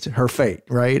 undazed her fate,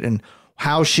 right? And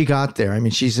how she got there. I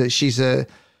mean, she's a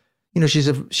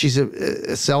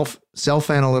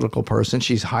self-analytical person.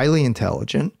 She's highly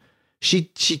intelligent.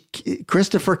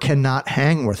 Christopher cannot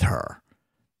hang with her,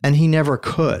 and he never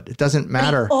could. It doesn't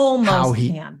matter how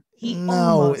he can.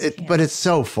 But it's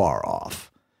so far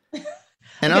off.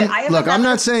 And I'm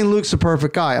not saying Luke's a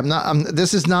perfect guy.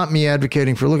 This is not me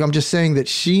advocating for Luke. I'm just saying that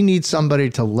she needs somebody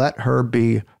to let her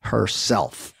be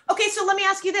herself. Okay, so let me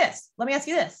ask you this.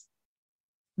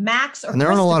 Max or And there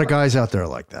aren't a lot of guys out there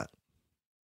like that.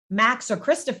 Max or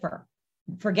Christopher?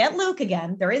 Forget Luke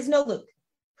again. There is no Luke.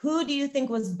 Who do you think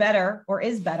was better or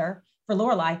is better for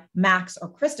Lorelai, Max or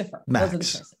Christopher? Max. Those are the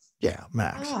choices. Yeah,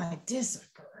 Max. Oh, I disagree.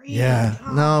 Yeah,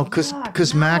 no,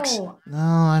 because Max. No,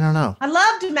 I don't know. I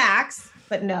loved Max,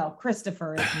 but no,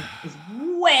 Christopher is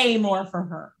way more for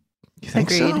her. You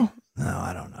think so? No,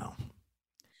 I don't know.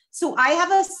 So I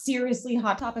have a seriously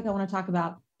hot topic I want to talk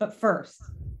about, but first,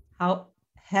 how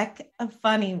heck of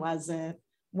funny was it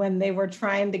when they were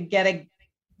trying to get a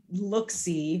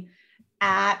look-see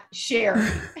at Sherry?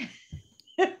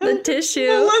 The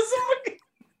tissue.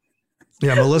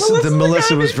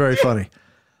 Melissa was very funny.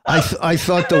 I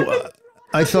thought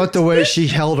the way she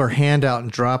held her hand out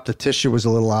and dropped the tissue was a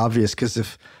little obvious, because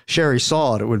if Sherry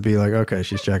saw it, it would be like, okay,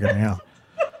 she's checking me out.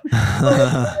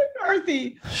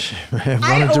 McCarthy. I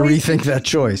wanted to rethink that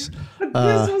choice. But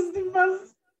this was the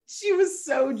most. She was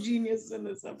so genius in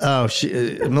this episode. Oh,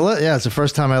 yeah, it's the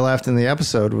first time I laughed in the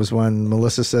episode was when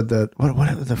Melissa said that.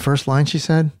 What the first line she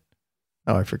said?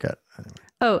 Oh, I forget. Anyway.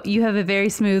 Oh, you have a very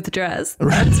smooth dress.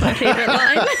 That's my favorite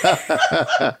line.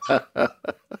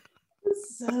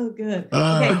 So good.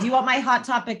 Okay, do you want my hot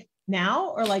topic now,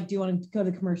 or do you want to go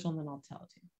to commercial and then I'll tell it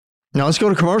to you? No, let's go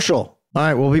to commercial. All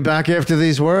right, we'll be back after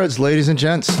these words, ladies and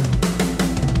gents.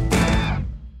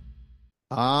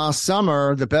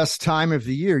 Summer, the best time of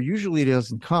the year, usually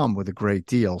doesn't come with a great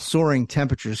deal. Soaring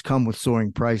temperatures come with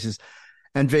soaring prices,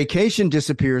 and vacation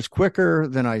disappears quicker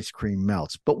than ice cream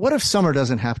melts. But what if summer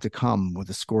doesn't have to come with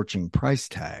a scorching price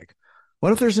tag?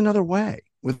 What if there's another way?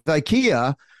 With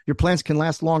IKEA, your plans can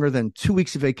last longer than 2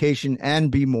 weeks of vacation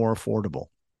and be more affordable.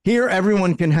 Here,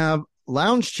 everyone can have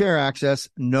lounge chair access,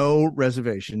 no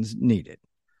reservations needed.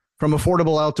 From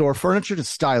affordable outdoor furniture to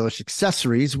stylish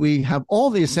accessories, we have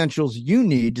all the essentials you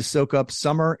need to soak up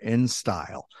summer in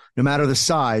style, no matter the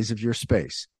size of your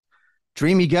space.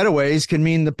 Dreamy getaways can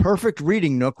mean the perfect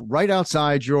reading nook right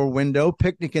outside your window,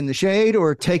 picnic in the shade,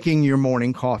 or taking your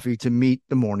morning coffee to meet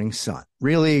the morning sun.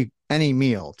 Really, any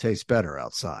meal tastes better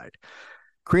outside.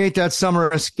 Create that summer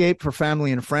escape for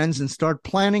family and friends and start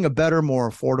planning a better, more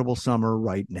affordable summer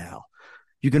right now.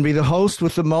 You can be the host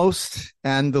with the most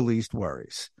and the least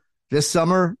worries. This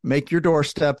summer, make your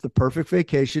doorstep the perfect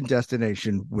vacation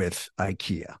destination with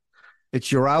IKEA.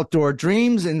 It's your outdoor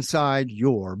dreams inside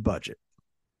your budget.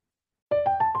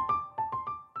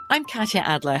 I'm Katya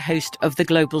Adler, host of The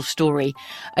Global Story.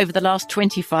 Over the last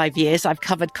 25 years, I've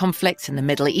covered conflicts in the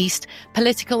Middle East,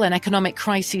 political and economic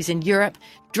crises in Europe,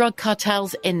 drug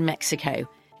cartels in Mexico.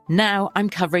 Now I'm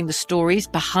covering the stories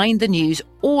behind the news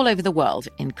all over the world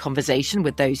in conversation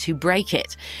with those who break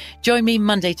it. Join me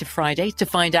Monday to Friday to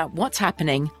find out what's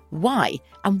happening, why,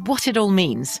 and what it all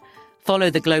means. Follow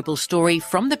The Global Story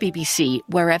from the BBC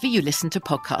wherever you listen to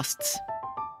podcasts.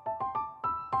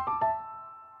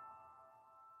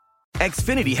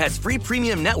 Xfinity has free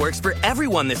premium networks for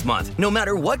everyone this month, no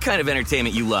matter what kind of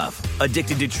entertainment you love.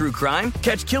 Addicted to true crime?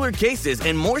 Catch killer cases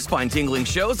and more spine-tingling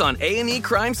shows on A&E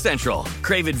Crime Central.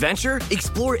 Crave adventure?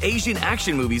 Explore Asian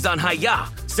action movies on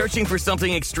Hi-YAH. Searching for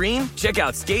something extreme? Check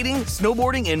out skating,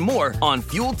 snowboarding, and more on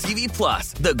Fuel TV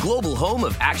Plus, the global home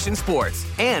of action sports.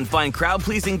 And find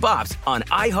crowd-pleasing bops on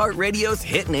iHeartRadio's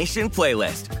Hit Nation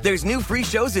playlist. There's new free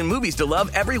shows and movies to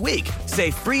love every week. Say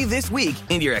free this week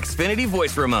in your Xfinity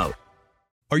voice remote.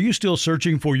 Are you still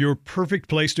searching for your perfect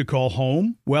place to call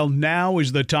home? Well, now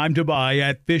is the time to buy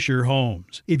at Fisher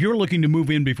Homes. If you're looking to move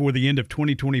in before the end of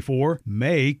 2024,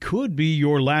 May could be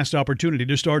your last opportunity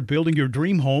to start building your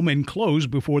dream home and close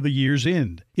before the year's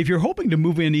end. If you're hoping to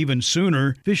move in even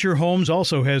sooner, Fisher Homes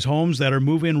also has homes that are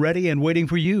move-in ready and waiting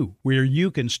for you, where you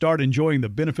can start enjoying the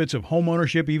benefits of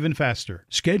homeownership even faster.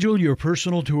 Schedule your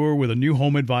personal tour with a new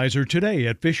home advisor today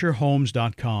at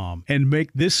FisherHomes.com and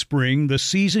make this spring the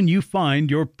season you find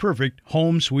your perfect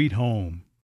home sweet home.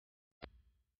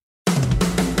 All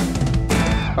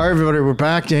right, everybody, we're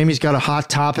back. Jamie's got a hot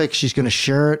topic. She's going to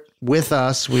share it with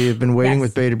us. We have been waiting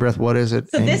with bated breath. What is it?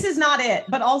 So this is not it.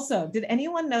 But also, did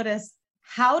anyone notice,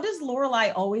 how does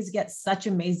Lorelai always get such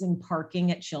amazing parking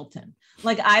at Chilton?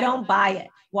 Like, I don't buy it.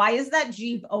 Why is that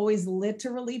Jeep always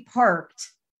literally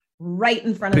parked right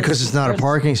in front of Because it's not a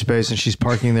parking space and she's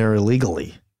parking there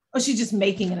illegally. Oh, she's just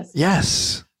making it a space.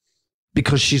 Yes.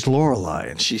 Because she's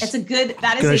Lorelai and she's It's a good,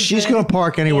 that is she's going to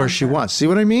park anywhere she wants. See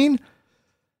what I mean?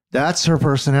 That's her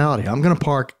personality. I'm going to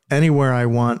park anywhere I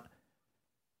want.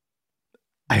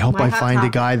 I hope I find a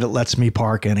guy that lets me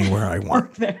park anywhere I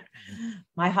want.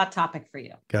 My hot topic for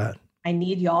you. God. I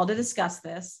need y'all to discuss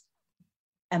this.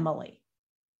 Emily.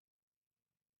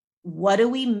 What do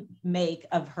we make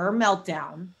of her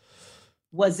meltdown?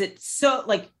 Was it so,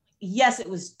 like, yes, it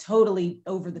was totally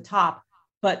over the top,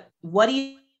 but what do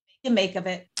you make of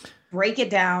it? Break it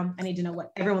down. I need to know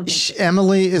what everyone thinks.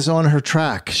 Emily is on her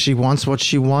track. She wants what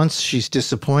she wants. She's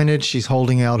disappointed. She's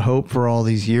holding out hope for all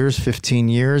these years, 15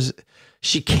 years.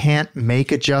 She can't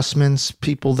make adjustments.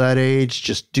 People that age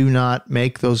just do not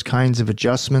make those kinds of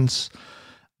adjustments.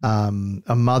 A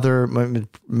mother,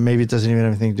 maybe it doesn't even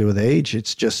have anything to do with age.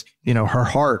 It's just, her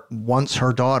heart wants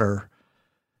her daughter.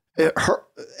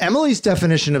 Emily's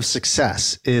definition of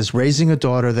success is raising a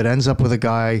daughter that ends up with a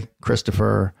guy,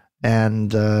 Christopher, and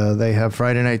they have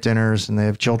Friday night dinners and they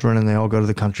have children and they all go to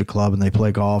the country club and they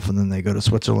play golf and then they go to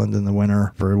Switzerland in the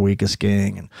winter for a week of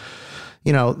skiing. And,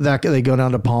 that they go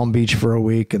down to Palm Beach for a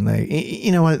week and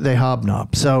they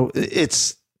hobnob. So that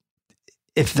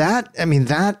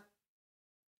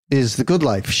is the good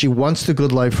life. She wants the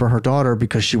good life for her daughter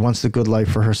because she wants the good life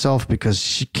for herself because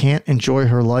she can't enjoy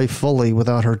her life fully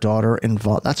without her daughter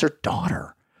involved. That's her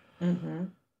daughter. Mm-hmm.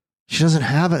 She doesn't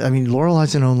have it.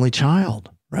 Lorelai's an only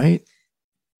child, right?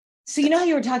 So how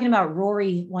you were talking about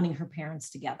Rory wanting her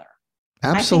parents together.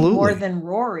 Absolutely. I think more than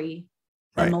Rory,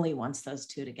 right. Emily wants those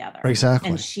two together. Exactly.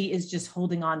 And she is just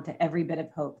holding on to every bit of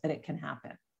hope that it can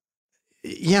happen.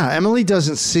 Yeah, Emily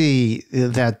doesn't see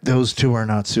that those two are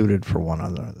not suited for one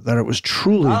another. That it was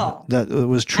truly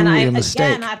a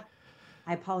mistake. Again,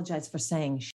 I apologize for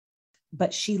saying,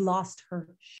 but she lost her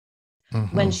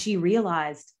when she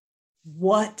realized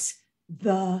what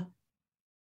the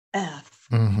F.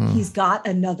 He's got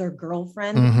another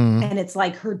girlfriend, and it's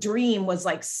like her dream was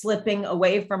like slipping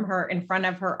away from her in front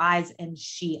of her eyes, and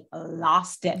she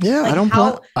lost it. Yeah,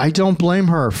 like I don't blame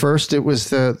her. First, it was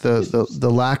the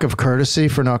lack of courtesy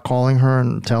for not calling her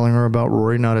and telling her about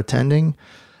Rory not attending.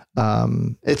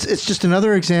 It's just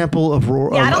another example of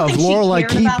Lorelai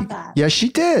keeping. Yes, she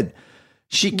did.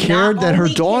 She cared that her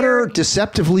daughter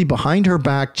deceptively behind her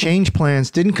back changed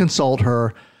plans, didn't consult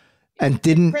her. And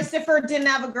Christopher didn't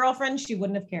have a girlfriend, she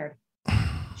wouldn't have cared.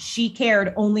 She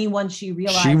cared only when she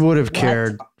realized she would have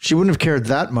cared. She wouldn't have cared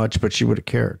that much, but she would have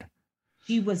cared.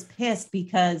 She was pissed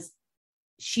because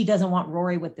she doesn't want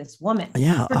Rory with this woman.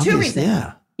 Yeah, for two obviously,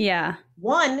 reasons. Yeah.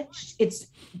 One, it's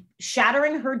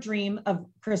shattering her dream of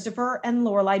Christopher and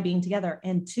Lorelai being together.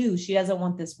 And two, she doesn't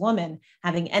want this woman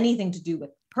having anything to do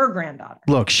with her granddaughter.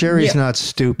 Look, Sherry's not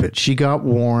stupid. She got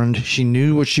warned. She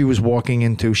knew what she was walking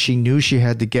into. She knew she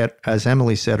had to get, as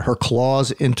Emily said, her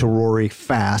claws into Rory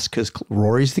fast because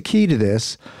Rory's the key to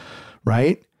this,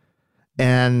 right?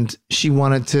 And she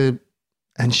wanted to,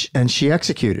 and she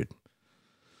executed.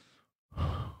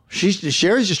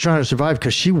 Sherry's just trying to survive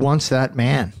because she wants that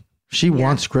man. She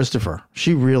wants Christopher.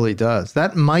 She really does.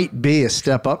 That might be a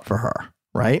step up for her,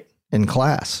 right? In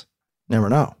class. Never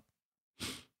know.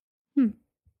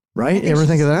 Right? You ever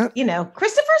think of that? You know,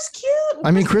 Christopher's cute.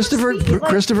 I mean,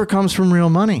 Christopher comes from real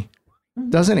money,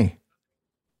 doesn't he?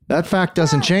 That fact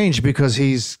doesn't change because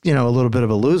he's, a little bit of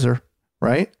a loser,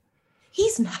 right?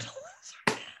 He's not a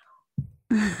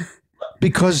loser.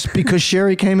 Because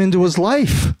Sherry came into his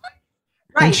life.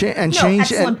 Right. And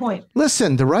changed. Excellent point.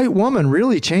 Listen, the right woman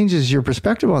really changes your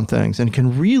perspective on things and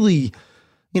can really,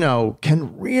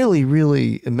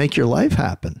 really make your life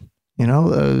happen.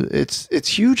 It's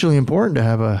hugely important to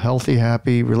have a healthy,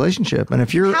 happy relationship. And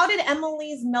if you're, how did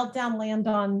Emily's meltdown land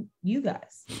on you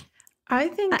guys? I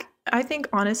think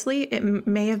honestly, it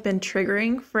may have been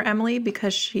triggering for Emily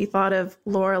because she thought of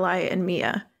Lorelai and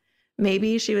Mia.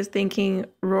 Maybe she was thinking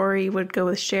Rory would go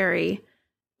with Sherry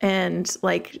and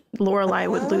like Lorelai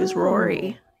would lose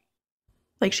Rory.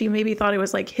 Like she maybe thought it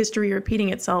was like history repeating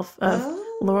itself of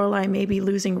Lorelai maybe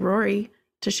losing Rory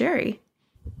to Sherry.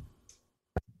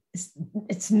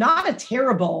 It's not a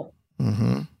terrible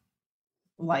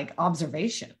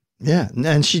observation. Yeah.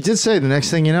 And she did say the next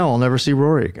thing you know, I'll never see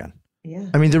Rory again. Yeah.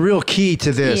 I mean, the real key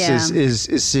to this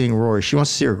is seeing Rory. She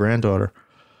wants to see her granddaughter.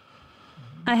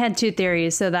 I had two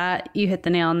theories, so that you hit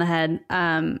the nail on the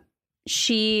head.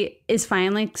 She is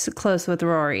finally close with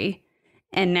Rory,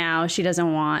 and now she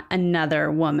doesn't want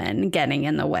another woman getting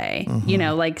in the way,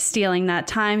 like stealing that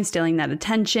time, stealing that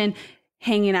attention,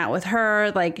 hanging out with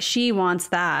her. Like she wants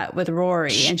that with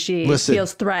Rory, and she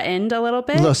feels threatened a little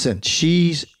bit. Listen,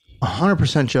 she's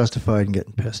 100% justified in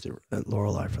getting pissed at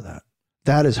Lorelai for that.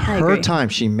 That is her time.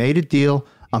 She made a deal.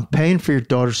 I'm paying for your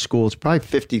daughter's school. It's probably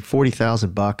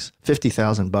 $40,000,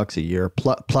 $50,000 a year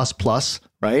plus,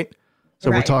 right?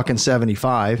 So we're talking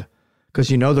 75 because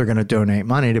they're going to donate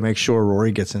money to make sure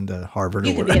Rory gets into Harvard.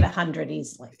 You could be at 100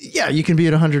 easily. Yeah, you can be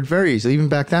at 100 very easily, even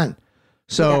back then.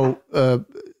 So,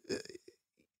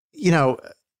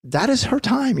 that is her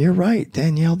time. You're right,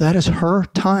 Danielle. That is her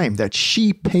time that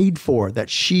she paid for, that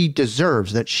she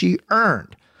deserves, that she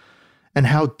earned. And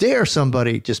how dare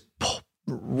somebody just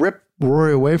rip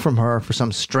Rory away from her for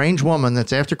some strange woman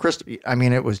that's after Christopher. I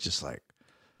mean, it was just like,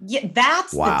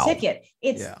 that's the ticket.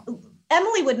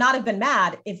 Emily would not have been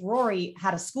mad if Rory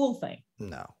had a school thing.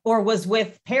 No. Or was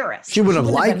with Paris. She wouldn't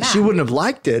have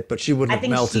liked it, but she wouldn't have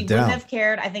melted down. She wouldn't have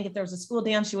cared. I think if there was a school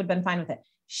dance, she would have been fine with it.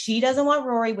 She doesn't want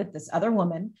Rory with this other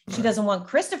woman. She doesn't want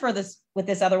Christopher with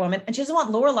this other woman. And she doesn't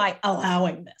want Lorelai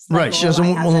allowing this. Right. She doesn't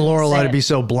want Lorelai to be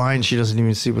so blind she doesn't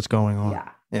even see what's going on.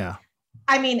 Yeah.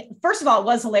 I mean, first of all, it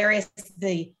was hilarious,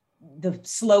 the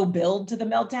slow build to the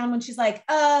meltdown when she's like,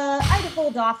 I'd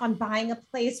hold off on buying a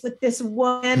place with this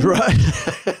woman. Right.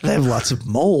 They have lots of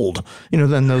mold.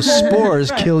 Then those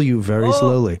spores kill you very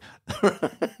slowly. Do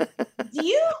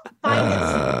you find it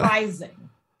surprising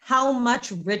how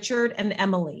much Richard and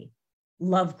Emily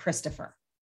love Christopher?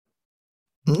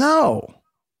 No,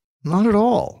 not at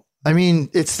all. I mean,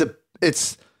 it's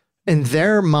in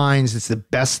their minds, it's the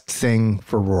best thing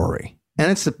for Rory. And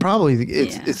it's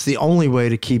the only way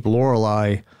to keep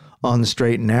Lorelai on the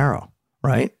straight and narrow,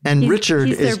 right? And Richard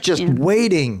is just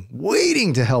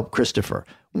waiting to help Christopher,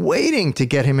 waiting to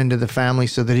get him into the family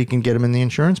so that he can get him in the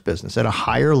insurance business at a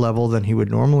higher level than he would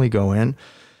normally go in.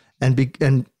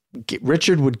 And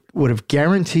Richard would have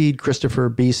guaranteed Christopher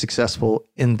be successful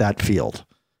in that field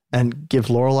and give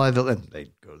Lorelai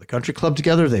they go to the country club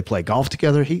together. They play golf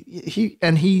together.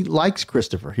 He likes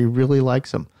Christopher. He really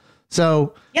likes him.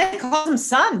 So he calls him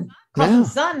son. Him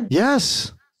son.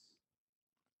 Yes.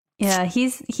 Yeah,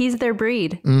 he's their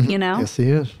breed. Yes, he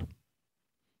is.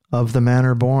 Of the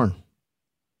manner born,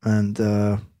 and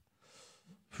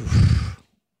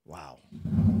wow,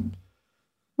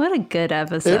 what a good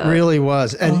episode! It really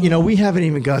was. And we haven't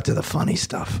even got to the funny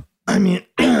stuff. I mean,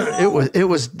 it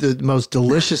was the most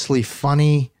deliciously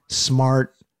funny,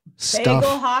 smart stuff.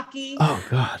 Bagel hockey. Oh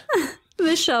God.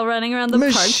 Michelle running around the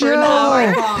park for an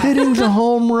hour. Hitting the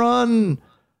home run,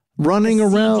 running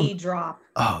around. CD drop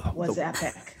was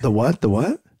epic. The what? The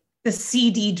what? The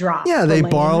CD drop. Yeah, they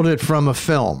borrowed it from a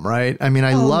film, right? I mean,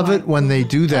 I love it when they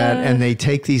do that and they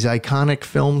take these iconic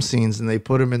film scenes and they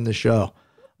put them in the show.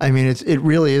 I mean, it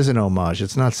really is an homage.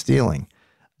 It's not stealing.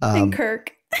 And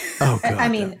Kirk. Oh God, I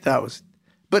mean, that was.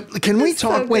 But can we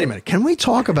talk? Wait a minute. Can we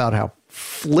talk about how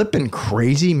flippin'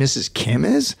 crazy Mrs. Kim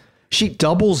is? She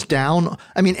doubles down.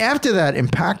 I mean, after that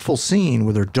impactful scene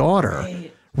with her daughter,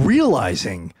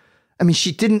 realizing, I mean,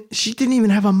 she didn't even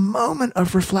have a moment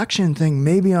of reflection and think,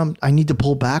 maybe I need to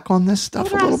pull back on this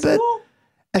stuff a little bit.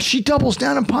 As she doubles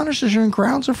down and punishes her and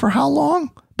grounds her for how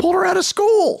long? Pulled her out of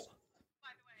school.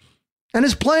 And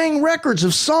is playing records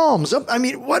of Psalms. I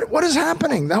mean, what is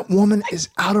happening? That woman is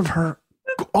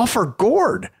off her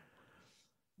gourd.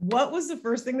 What was the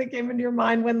first thing that came into your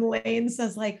mind when Lane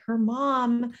says, like, her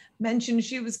mom mentioned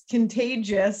she was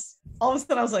contagious? All of a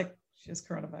sudden, I was like, she has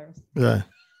coronavirus. Yeah.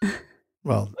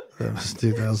 Well, that was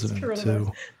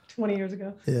 2002. 20 years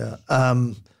ago. Yeah.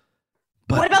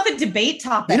 But what about the debate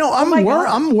topic? You know,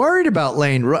 I'm worried about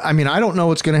Lane. I mean, I don't know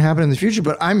what's going to happen in the future,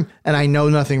 but and I know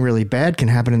nothing really bad can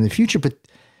happen in the future, but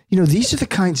you know, these are the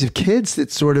kinds of kids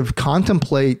that sort of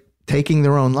contemplate taking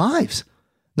their own lives.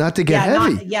 Not to get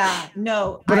heavy.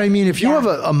 No. But I mean, if you have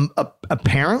a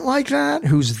parent like that,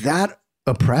 who's that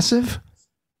oppressive,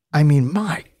 I mean,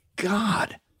 my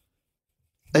God,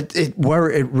 it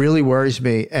really worries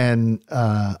me. And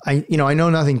I know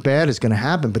nothing bad is going to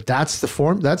happen, but that's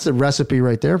the recipe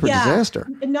right there for disaster.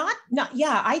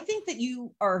 I think that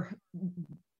you are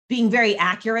being very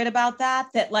accurate about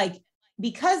that, like,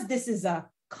 because this is a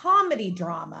comedy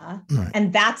drama, right,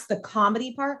 and that's the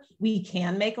comedy part, we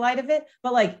can make light of it,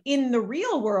 but like in the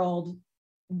real world,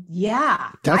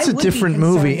 that's a different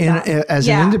movie. As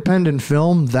an independent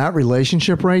film, that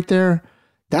relationship right there,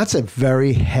 that's a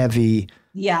very heavy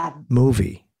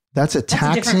movie. That's a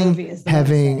taxing,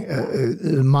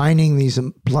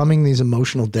 plumbing these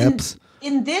emotional depths.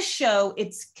 In this show,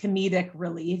 it's comedic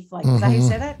relief. Like, is that how you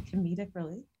say that? Comedic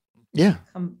relief? Yeah.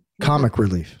 Comic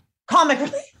relief. Comic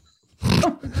relief.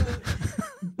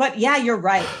 But yeah, you're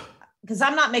right. Because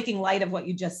I'm not making light of what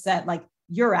you just said. Like,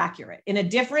 you're accurate. In a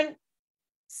different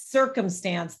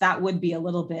circumstance, that would be a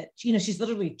little bit, she's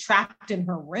literally trapped in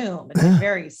her room. It's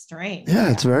very strange. Yeah,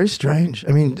 it's very strange.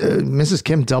 I mean, Mrs.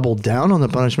 Kim doubled down on the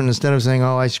punishment instead of saying,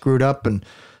 oh, I screwed up, and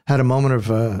had a moment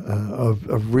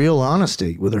of real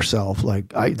honesty with herself.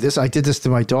 Like, I did this to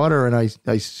my daughter, and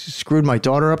I screwed my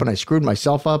daughter up, and I screwed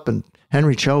myself up, and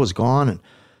Henry Cho is gone. And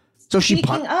so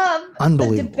speaking of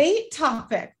unbelievable. The debate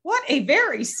topic, what a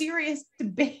very serious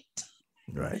debate.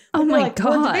 Right. Oh my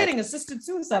God. We're debating assisted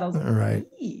suicide. I was like,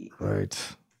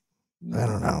 right. I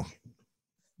don't know.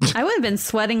 I would have been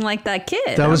sweating like that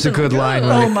kid. That was a good line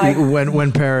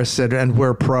when Paris said, and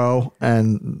we're pro,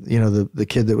 and the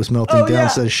kid that was melting down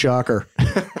says, shocker.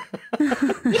 That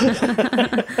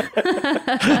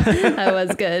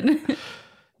was good.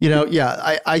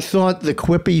 I thought the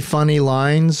quippy, funny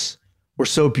lines were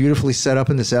so beautifully set up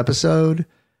in this episode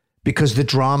because the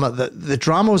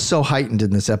drama was so heightened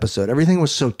in this episode. Everything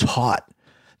was so taut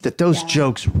that those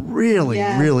jokes really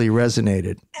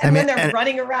resonated. And then they're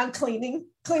running around cleaning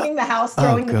the house,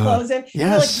 throwing the clothes in. Yes. You're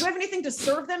like, do you have anything to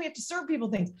serve them? You have to serve people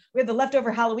things. We have the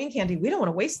leftover Halloween candy. We don't want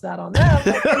to waste that on them.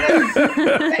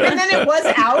 And then it was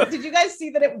out. Did you guys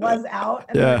see that it was out?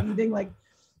 And they're eating like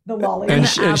the lollipop. And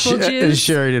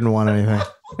Sherry didn't want anything.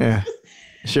 Yeah.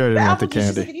 Sherry didn't want the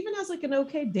candy. It even has like an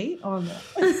okay date on it.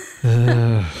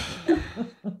 Man.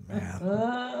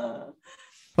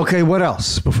 Okay, what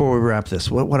else before we wrap this?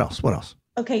 What else?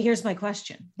 Okay, here's my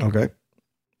question. Okay.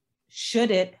 Should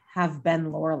it have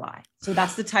been Lorelai? So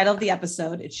that's the title of the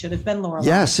episode. It should have been Lorelai.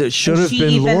 Yes, it should have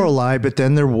been Lorelai, but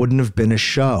then there wouldn't have been a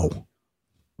show.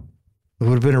 It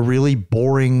would have been a really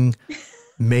boring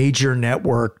major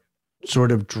network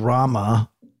sort of drama,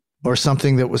 or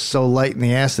something that was so light in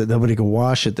the ass that nobody could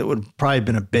watch it. That would have probably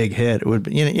been a big hit. It would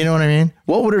be, you know what I mean?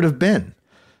 What would it have been?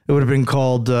 It would have been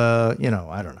called, I don't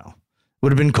know. It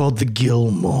would have been called The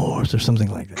Gilmores or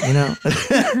something like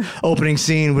that. Opening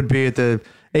scene would be at the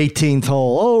 18th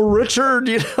hole. Oh, Richard,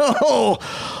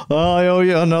 I owe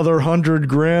you another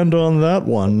 $100,000 on that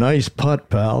one. Nice putt,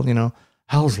 pal.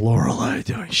 How's Lorelai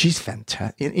doing? She's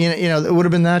fantastic. It would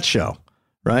have been that show,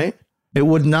 right? It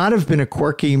would not have been a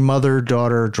quirky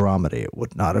mother-daughter dramedy. It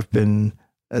would not have been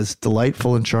as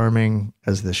delightful and charming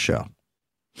as this show.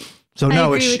 So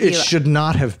no, it should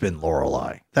not have been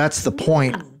Lorelai. That's the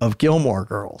point of Gilmore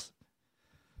Girls.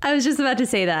 I was just about to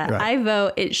say that. Right. I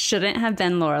vote it shouldn't have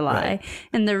been Lorelai. Right.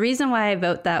 And the reason why I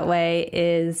vote that way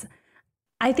is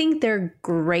I think they're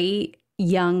great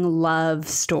young love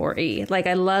story. Like,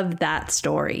 I love that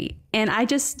story. And I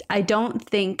don't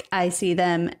think I see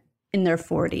them in their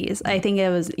 40s. I think it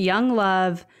was young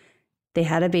love. They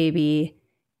had a baby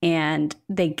and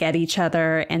they get each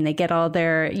other and they get all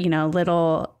their,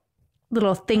 little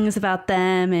little things about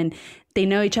them, and they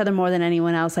know each other more than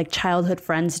anyone else, like childhood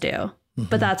friends do. Mm-hmm.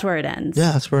 But that's where it ends.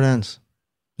 Yeah, that's where it ends.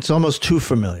 It's almost too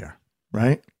familiar,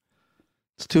 right?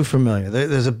 It's too familiar.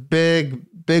 There's a big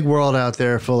world out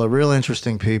there full of real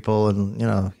interesting people. And,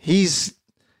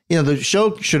 the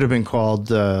show should have been called,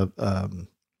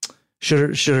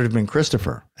 should it have been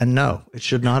Christopher? And no, it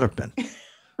should not have been.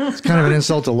 It's kind of an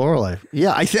insult to Lorelai.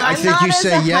 Yeah, I think you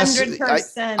say yes.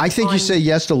 I think you say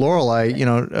yes to Lorelai,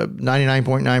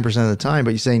 99.9% of the time,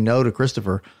 but you say no to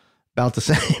Christopher about the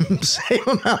same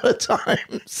amount of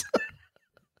times.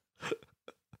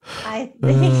 I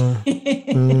think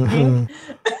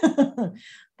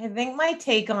I think my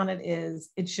take on it is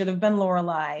it should have been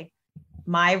Lorelai.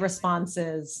 My response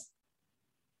is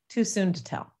too soon to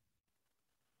tell.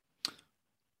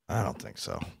 I don't think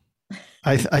so.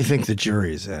 I think the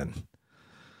jury's in.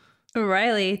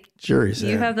 Riley, jury's in.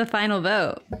 You have the final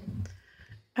vote.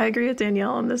 I agree with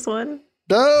Danielle on this one.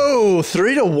 No,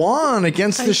 3-1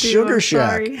 against the Sugar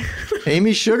Shack.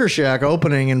 Amy Sugar Shack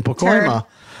opening in Pacoima.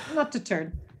 Not to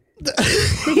turn.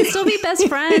 They can still be best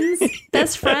friends.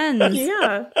 Best friends.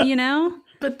 Yeah.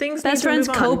 But things best friends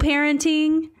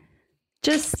co-parenting.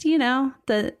 Just,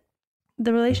 the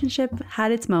relationship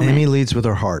had its moment. Amy leads with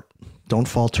her heart. Don't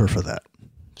falter for that.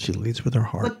 She leads with her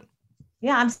heart.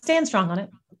 Yeah, I'm staying strong on it.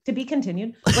 To be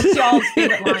continued. What's y'all's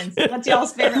favorite lines?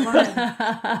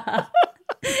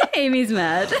 Amy's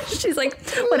mad. She's like,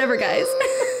 whatever, guys.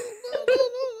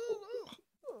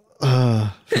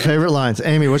 Favorite lines.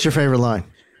 Amy, what's your favorite line?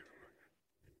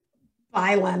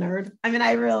 Bye, Leonard. I mean,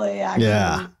 I really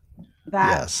actually,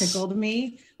 tickled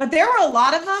me. But there were a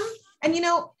lot of them. And,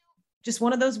 just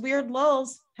one of those weird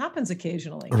lulls happens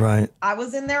occasionally. Right. I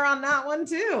was in there on that one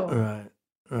too.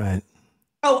 Right.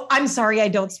 Oh, I'm sorry. I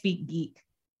don't speak geek.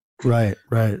 Right.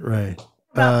 About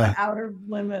the outer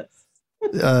limits.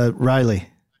 Riley,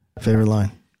 favorite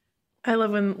line. I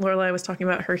love when Lorelai was talking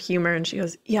about her humor and she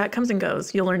goes, yeah, it comes and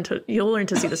goes. You'll learn to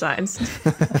see the signs.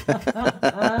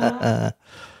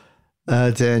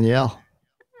 Danielle.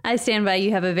 I stand by.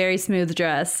 You have a very smooth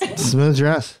dress. Smooth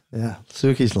dress. Yeah.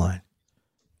 Suki's line.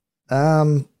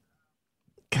 God,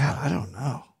 I don't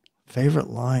know. Favorite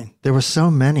line. There were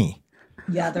so many.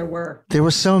 Yeah, there were. There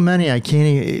were so many. I can't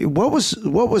even. What was?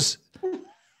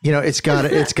 It's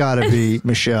gotta be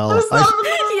Michelle.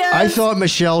 I thought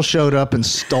Michelle showed up and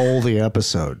stole the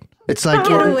episode. It's like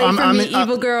get away from me,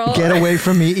 evil girl. Get away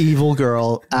from me, evil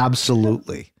girl.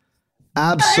 Absolutely.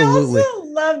 I also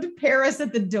loved Paris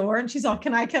at the door, and she's all,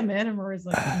 "Can I come in?" And Marie's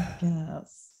like,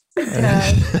 "Yes."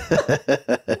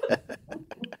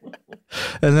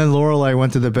 And then Lorelai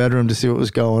went to the bedroom to see what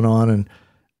was going on,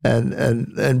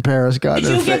 and Paris got.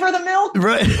 Did you give her the milk?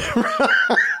 Right.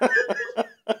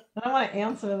 I want to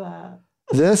answer that.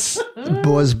 This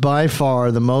was by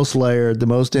far the most layered, the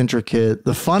most intricate,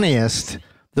 the funniest,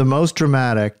 the most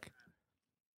dramatic,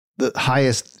 the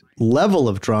highest level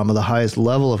of drama, the highest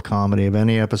level of comedy of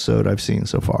any episode I've seen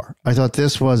so far. I thought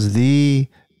this was the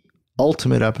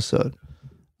ultimate episode.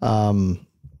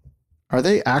 Are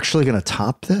they actually going to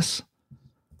top this?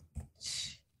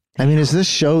 I mean, is this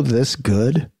show this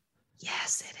good?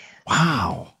 Yes, it is.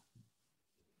 Wow.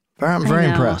 I'm very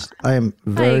impressed. I am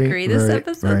very, I agree. This very,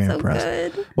 episode's very so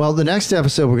impressed. good. Well, the next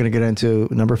episode we're going to get into,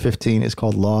 number 15, is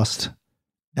called Lost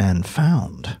and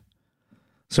Found.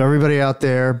 So everybody out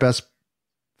there, best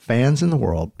fans in the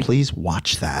world, please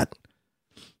watch that.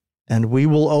 And we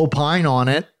will opine on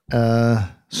it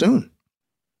soon.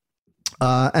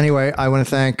 Anyway, I want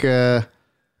to thank Danielle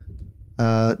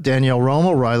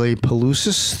Romo, Riley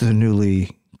Pelusis, the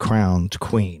newly crowned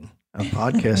queen of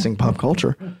podcasting pop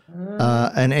culture,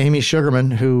 and Amy Sugarman,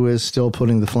 who is still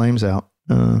putting the flames out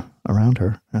around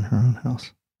her in her own house.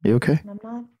 You okay?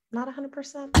 I'm not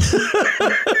 100%.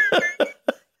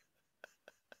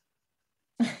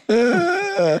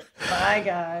 Bye,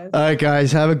 guys. All right,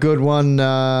 guys, have a good one,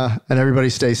 and everybody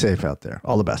stay safe out there.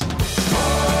 All the best.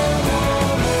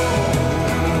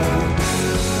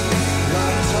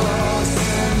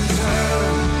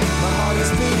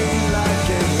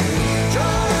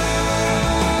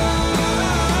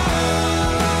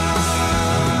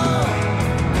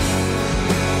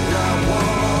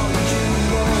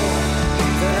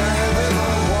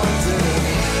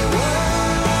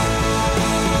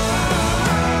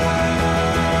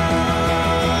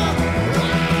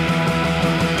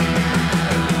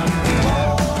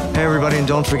 And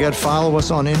don't forget, follow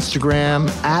us on Instagram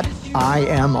at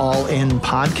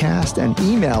IamAllInPodcast and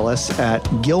email us at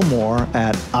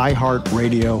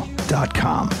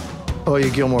Gilmore@iHeartRadio.com. Oh, you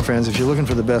Gilmore fans, if you're looking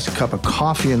for the best cup of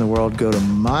coffee in the world, go to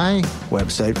my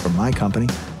website for my company,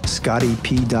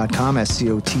 ScottyP.com,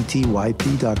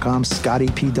 SCOTTYP.com,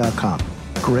 ScottyP.com.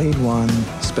 Grade 1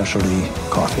 specialty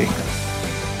coffee.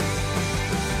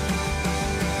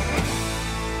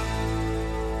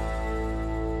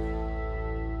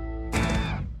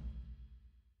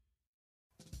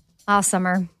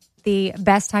 Summer, the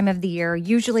best time of the year,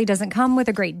 usually doesn't come with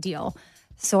a great deal.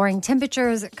 Soaring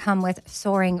temperatures come with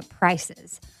soaring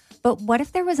prices. But what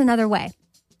if there was another way?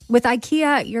 With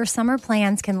IKEA, your summer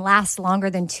plans can last longer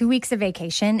than 2 weeks of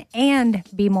vacation and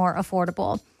be more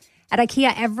affordable. At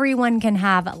IKEA, everyone can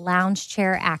have lounge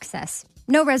chair access.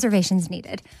 No reservations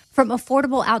needed. From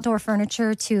affordable outdoor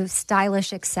furniture to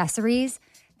stylish accessories,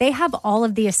 they have all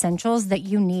of the essentials that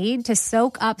you need to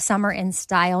soak up summer in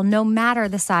style, no matter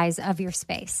the size of your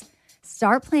space.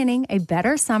 Start planning a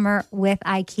better summer with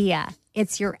IKEA.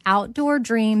 It's your outdoor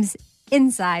dreams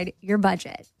inside your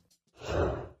budget.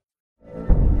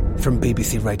 From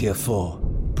BBC Radio 4,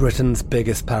 Britain's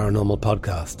biggest paranormal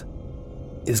podcast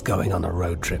is going on a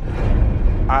road trip.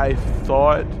 I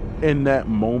thought in that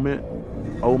moment,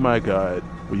 oh my God,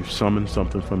 we've summoned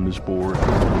something from this board.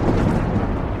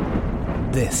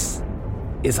 This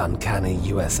is Uncanny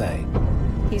USA.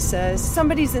 He says,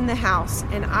 somebody's in the house,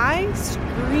 and I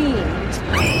screamed.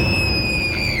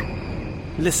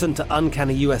 Listen to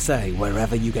Uncanny USA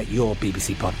wherever you get your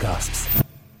BBC podcasts,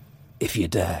 if you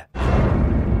dare.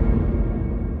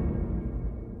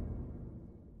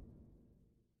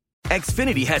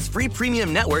 Xfinity has free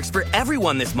premium networks for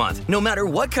everyone this month, no matter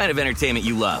what kind of entertainment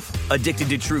you love. Addicted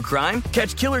to true crime?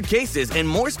 Catch killer cases and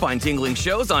more spine-tingling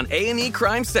shows on A&E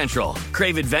Crime Central.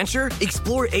 Crave adventure?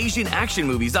 Explore Asian action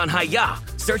movies on Hi-YAH.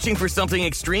 Searching for something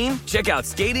extreme? Check out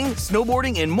skating,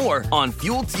 snowboarding, and more on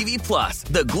Fuel TV Plus,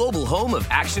 the global home of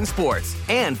action sports.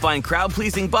 And find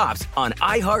crowd-pleasing bops on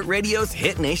iHeartRadio's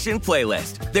Hit Nation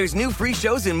playlist. There's new free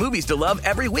shows and movies to love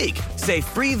every week. Say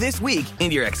free this week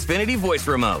in your Xfinity voice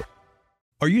remote.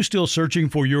 Are you still searching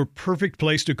for your perfect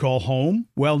place to call home?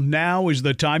 Well, now is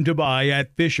the time to buy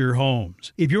at Fisher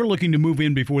Homes. If you're looking to move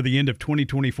in before the end of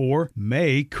 2024,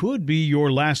 May could be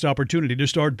your last opportunity to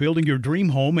start building your dream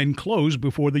home and close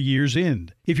before the year's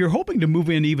end. If you're hoping to move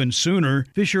in even sooner,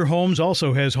 Fisher Homes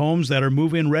also has homes that are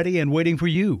move-in ready and waiting for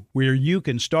you, where you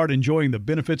can start enjoying the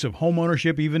benefits of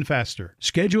homeownership even faster.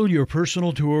 Schedule your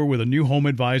personal tour with a new home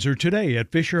advisor today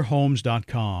at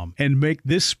FisherHomes.com and make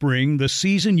this spring the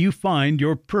season you find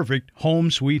your perfect home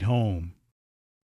sweet home.